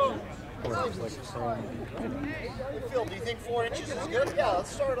 Phil, do you think 4 inches is good? Yeah,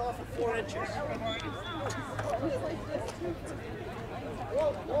 let's start off at 4 inches.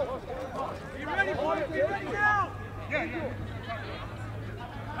 You ready, boys? Get ready now! Yeah.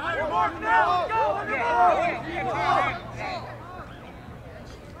 Mark now! Go!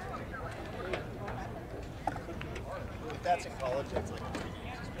 If that's in college, that's like...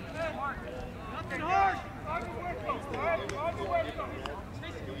 Nothing hard!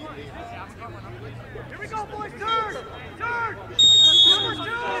 Here we go, boys! Turn! Turn! Number 2!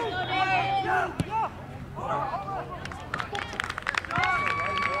 Go!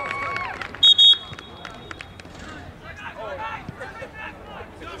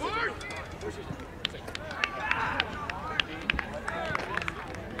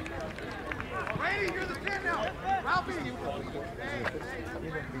 Brady, you're the 10 now! Ralphie!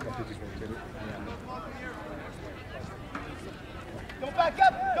 Don't back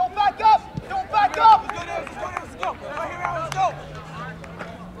up! Don't back up! Don't back up! Let's go! Right here, Alex, go!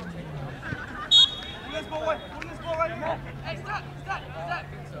 Pull this ball away! Pull this ball right here! Hey, stop!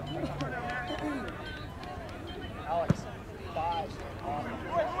 Alex, 5.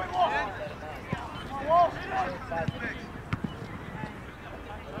 Wait, wall!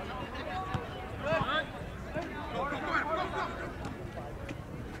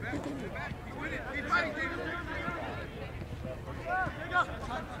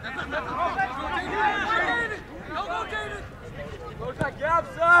 Go, David! Close that gap,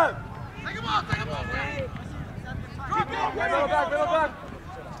 Sam! Take him off, man! Middle back!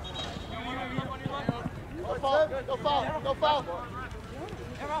 No foul!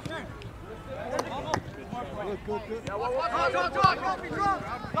 Good. Drop!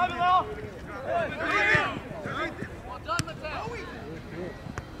 Love it, Al! Well done, Mateo.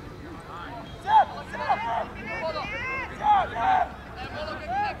 Hold on. And we'll get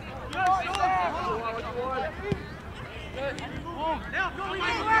connected. Now, go!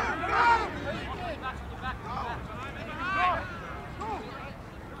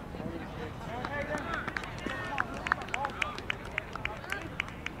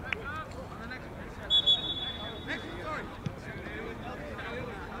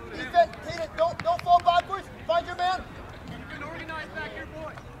 Defense, Tina, don't fall backwards. Find your man. Get organized back here,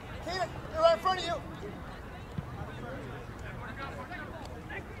 boy. Tina, they're right in front of you.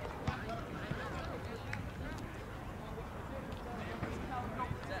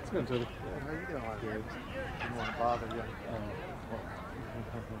 It's good, Toby. How you doing, dude? Didn't want to bother you.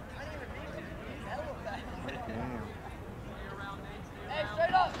 Damn. Hey,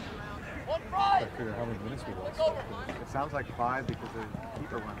 straight up. One I prize. figure how many minutes we lost. It sounds like 5 because the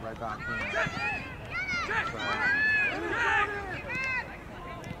keeper went right back in.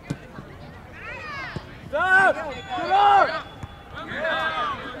 Stop! Get up!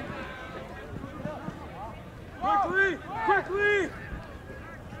 Quickly!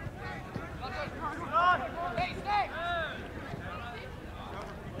 Hey, stay.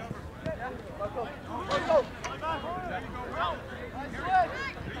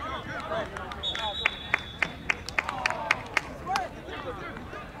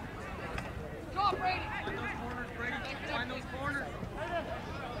 Go, Brady. Find those corners.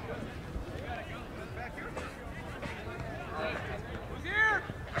 Who's here?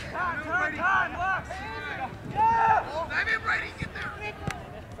 Time, Lux! Dive in, Brady, get there.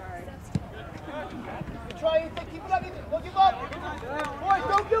 Try anything, keep it up, don't give up. Boys,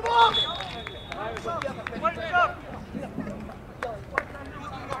 don't give up. Wait up!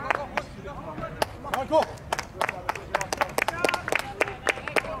 On, go.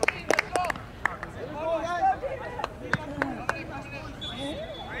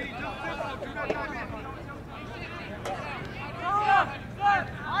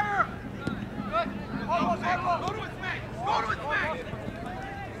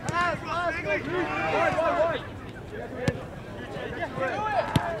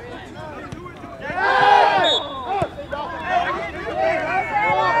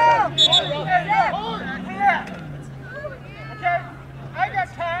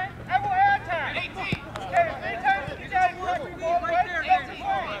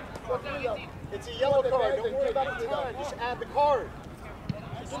 It's a yellow card. Don't worry about the time. Just add the card.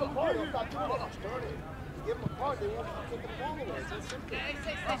 Just give them a card. Don't stop doing it. Give them a card. They won't take the ball away. It's that simple.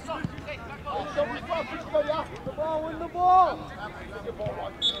 Don't respond. Push the ball out. The ball. Win the ball. Get the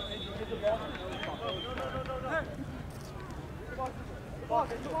ball. Get the ball. The ball.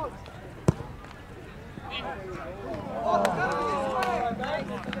 Get the ball.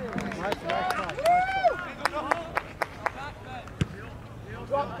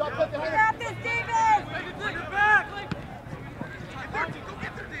 Drop that behind. Grab this, David! Bring it back! Go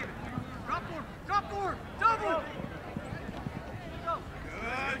get there, David.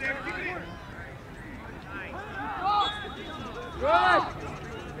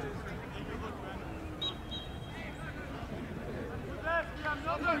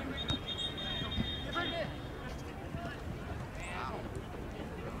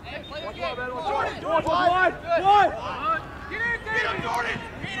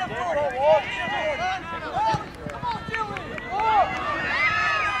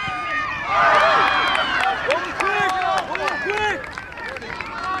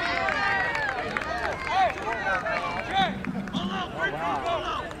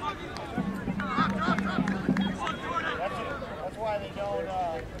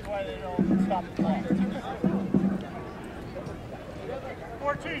 why they don't stop the clock.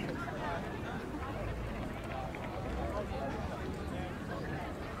 14.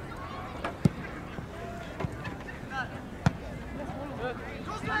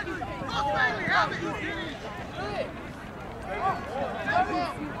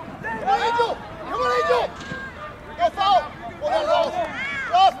 Angel! Come on, Angel! Go foul! Well done, Ross!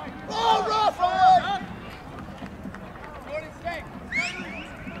 Ross! Oh, Ross! All right!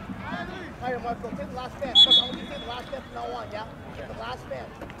 Higher, Marco. Take the last man. Look, I want you to take the last man from now on, yeah? Take the last man.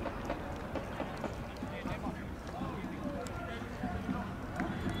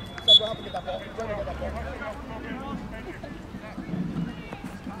 So go help me get that ball. Go get that ball.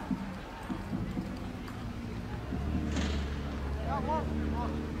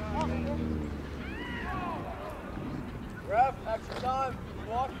 Ref, extra time.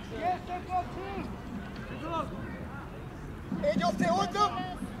 Walk. Yes, that's up too. Angel, stay with them.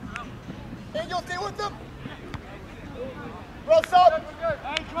 Angel, stay with them. Ross up.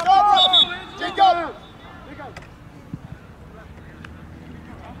 Stop, Ross. Jacob.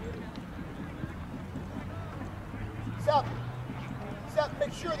 Seth,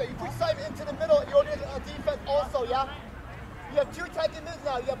 make sure that you push Simon into the middle and you organize a defense also, yeah? You have two tight ends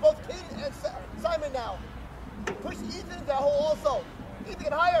now. You have both Kaden and Simon now. Push Ethan into that hole also. Ethan,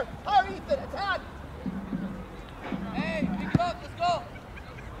 get higher. Higher, Ethan. Attack. Hey, pick it up, let's go.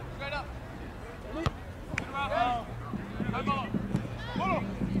 Straight up.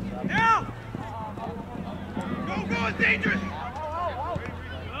 Now! Go, it's dangerous!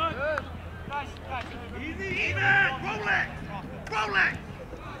 Good. Nice. Easy, even! Roll it!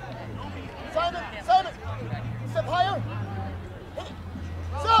 Simon! Step higher!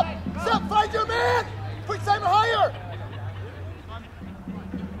 Step! Find your man! Put Simon higher!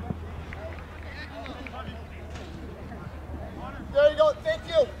 There you go, thank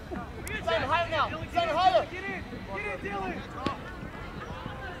you! Simon higher now! Simon higher! Get in, Dylan!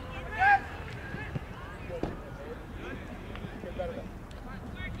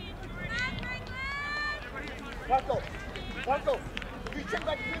 Marco, you check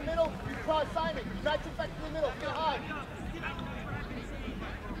back to the middle, you cross Simon. You not check back to the middle, get high.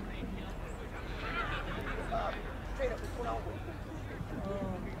 Straight up, what's going on?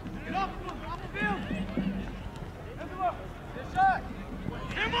 Get up, off the field! Good shot!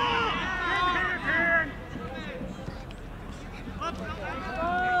 Come on! Turn! Up!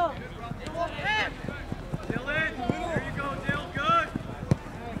 Dylan! There you go, Dill. Good!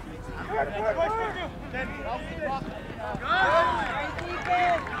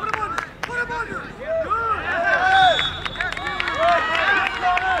 Put him under! Good!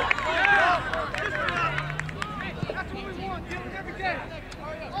 That's what we want, Dylan, every day!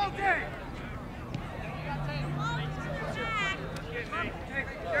 All day!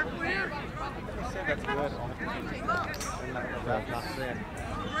 Careful here! That's good. Not fair.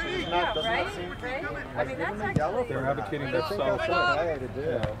 Right? I mean, that's actually... They're advocating that soft Play to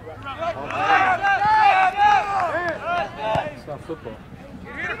do. It's not football.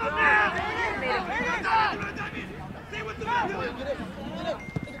 Stay with the man!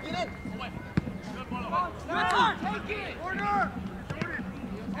 Get in! Take it! Order!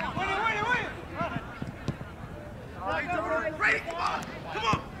 Wait! Ready, come on!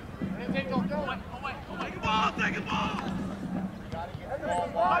 Take the ball! Take the ball!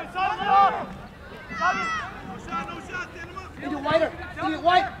 No shot, stand him up! Angel, wider! Angel,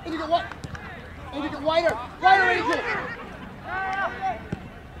 wider! Wider, Angel!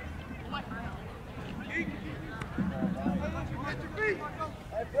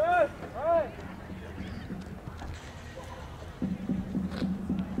 That's good! All right!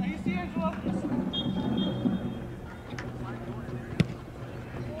 Easy, Angela!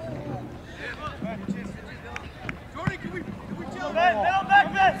 Jordan, can we chill? Middle back,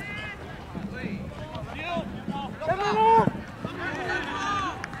 Ben!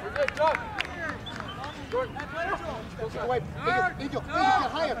 Good job. Wait, Angel, get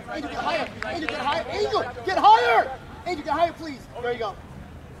higher. Angel, get higher, please. There you go.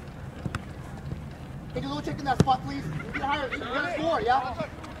 Angel, little check in that spot, please. Get higher. Angel, we gotta score, yeah?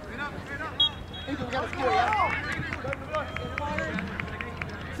 Angel, we gotta score, yeah?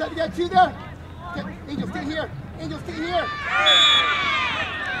 Seth, you got two there? Angel, stay here.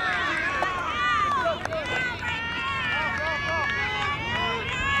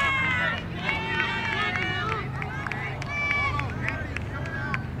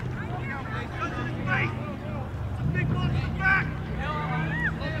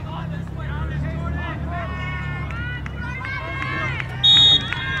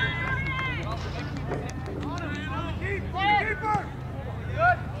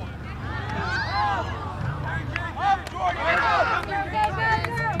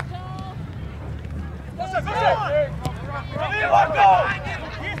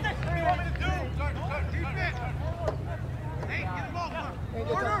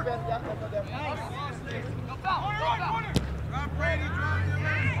 Hey,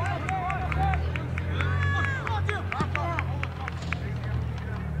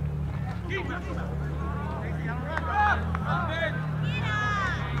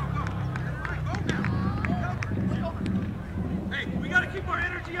 we gotta keep our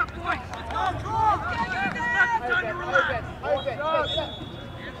energy up, boys. Let's go, Joel. It's not the time to relax.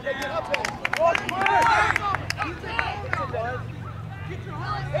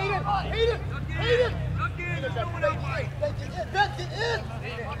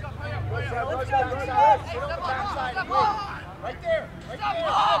 Right there.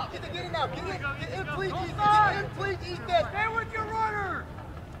 Get in now. Get in, please, Ethan. Get in, please, Ethan. Stay with your runner.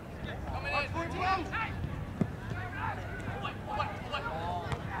 Coming in. Good.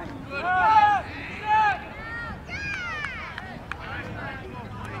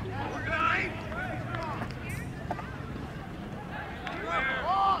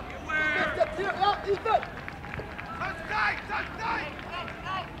 Ethan. Touch tight.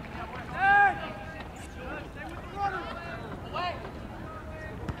 Away.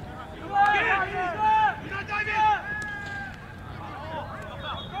 Get in. You're not diving.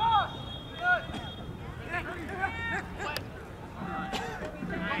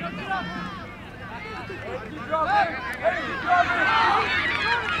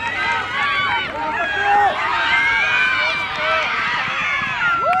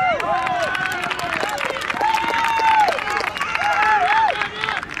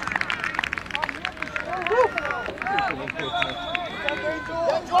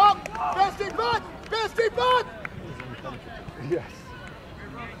 Yes.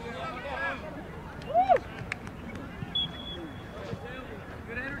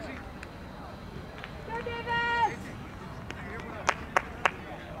 Good energy. Go, Davis!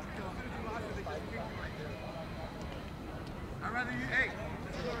 I'd rather you, hey.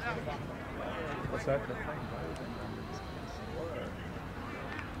 What's that? Go,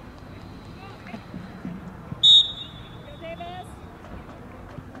 Davis!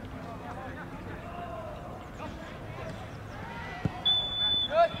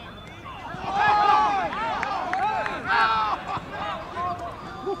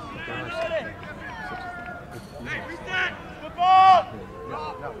 Hey, reset. Good ball.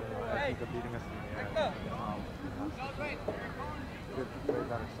 No, I think they're beating us in the air. Good, way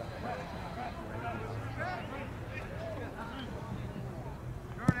better stuff.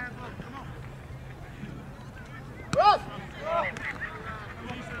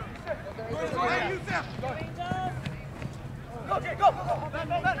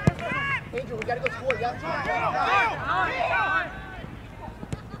 Angel, we gotta go score, yeah?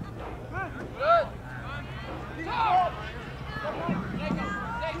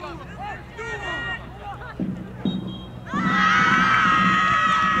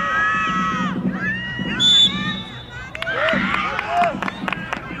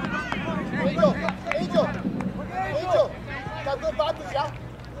 Good. Angel! Got good vibes, yeah?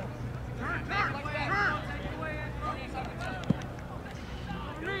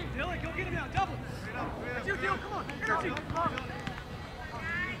 Dylan, go get him now. Double. That's your deal. Come on. Energy.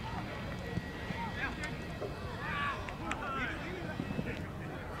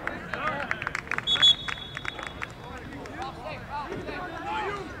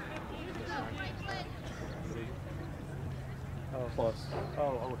 Plus.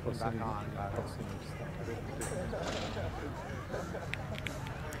 Oh, Plus back any- on. plus any stuff.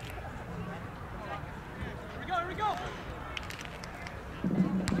 Here we go.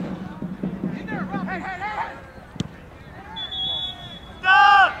 In there, Rob. Hey.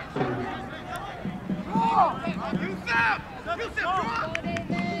 Stop! Yusef, draw! Go,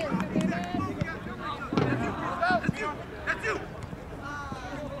 Davis! That's you!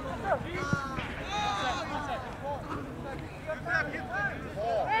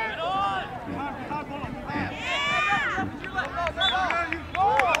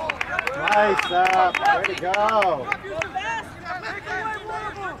 Nice, way to go.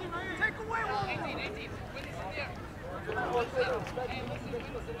 Take away one! 18. Win this in there.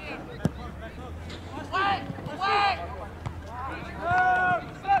 Away!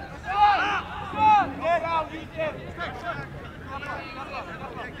 Get out, Ethan!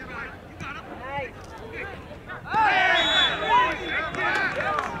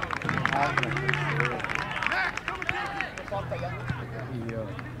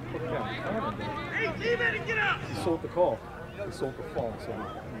 Hey, teammate, get out! He sold the call. He sold the fall, so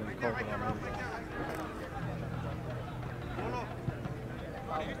he called it on me.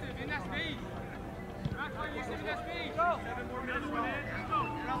 Go! 7 more minutes, man. Let's go.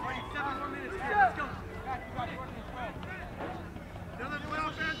 7 more minutes. Let's go.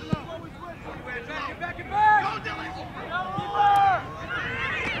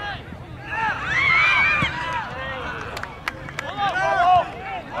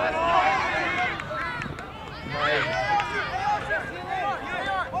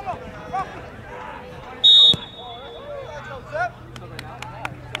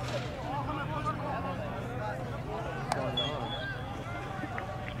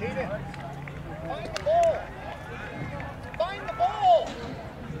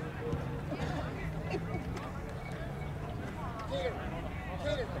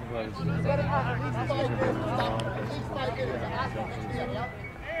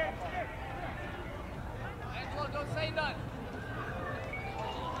 Don't say nothing.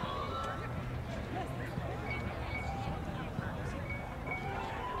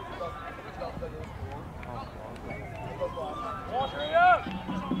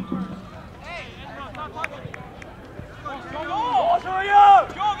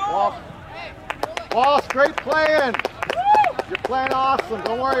 Boss, great playing. You're playing awesome.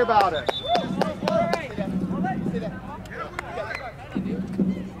 Don't worry about it.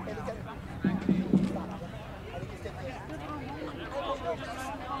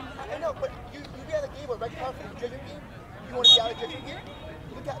 I know, but you be out of the game or right now for the judging game. You want to be out of the judging game?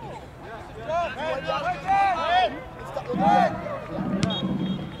 Look at me. You want to be out of the judging game? It's not looking good.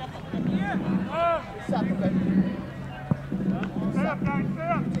 It's up, okay? Stay up, guys, stay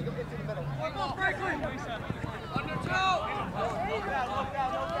up. Take him into the middle. One more, Franklin. Under two. Look out,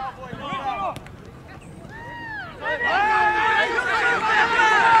 boy. Look out.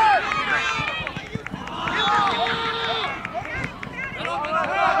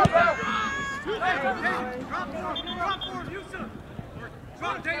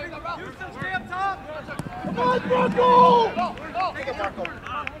 Drop, David. Houston, stay up top. Come on, Marco! Take it, Marco.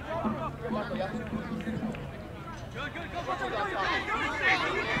 Good, Marco, yeah.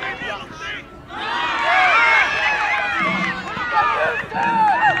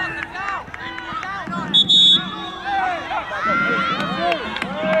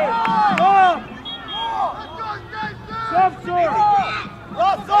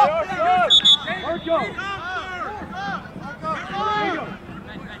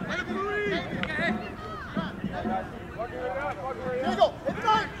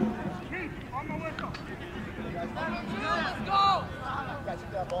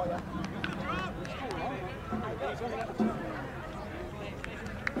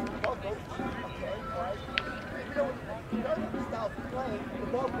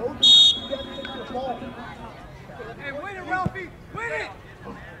 Hey, win it, Ralphie! Win it!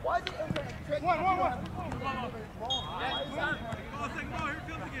 Why is it One.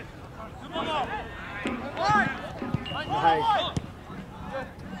 Nice.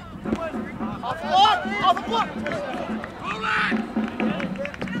 Off the block! Off the block!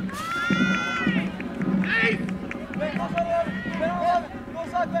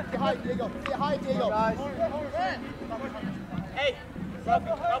 Say hi, Diego. Say hi, Diego. Hey, Ralphie.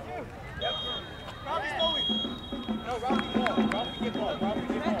 Yep. Ralphie's going. No, Ralphie ball. Ralphie get ball.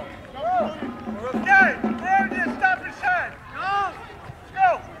 Okay, there it is. Stop and shine. Go.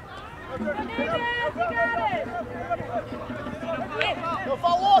 No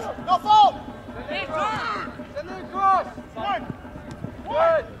foul, Walsh. No foul. Send it across. One.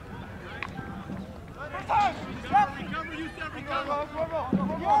 Good.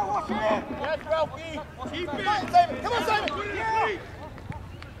 Yes, Ralphie. Come on, Simon. Come on, Simon. Yeah.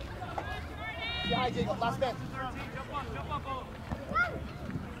 Say hi, Diego. Last man.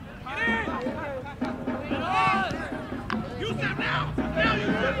 You step now.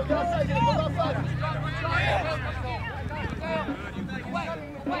 Go outside, Diego. Go outside.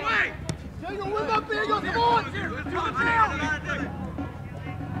 Away. Diego, whip up, Diego. Come on.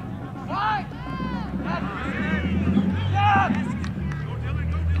 Right.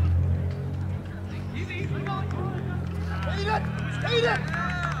 Hate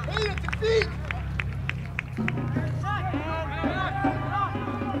it, defeat.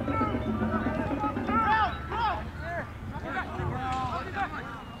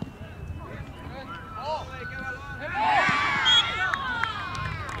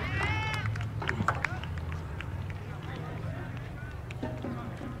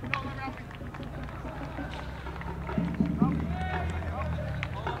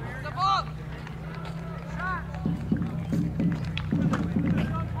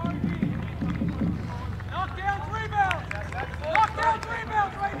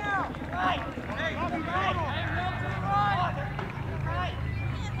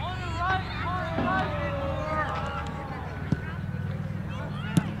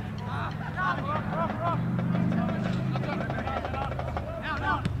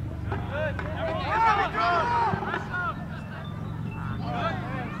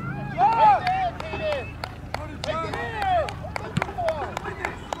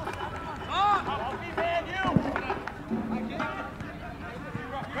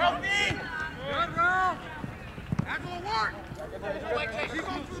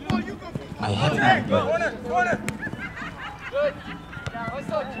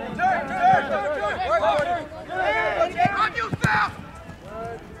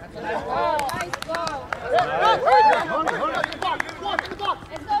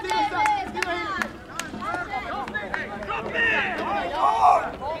 Let's go, Davis!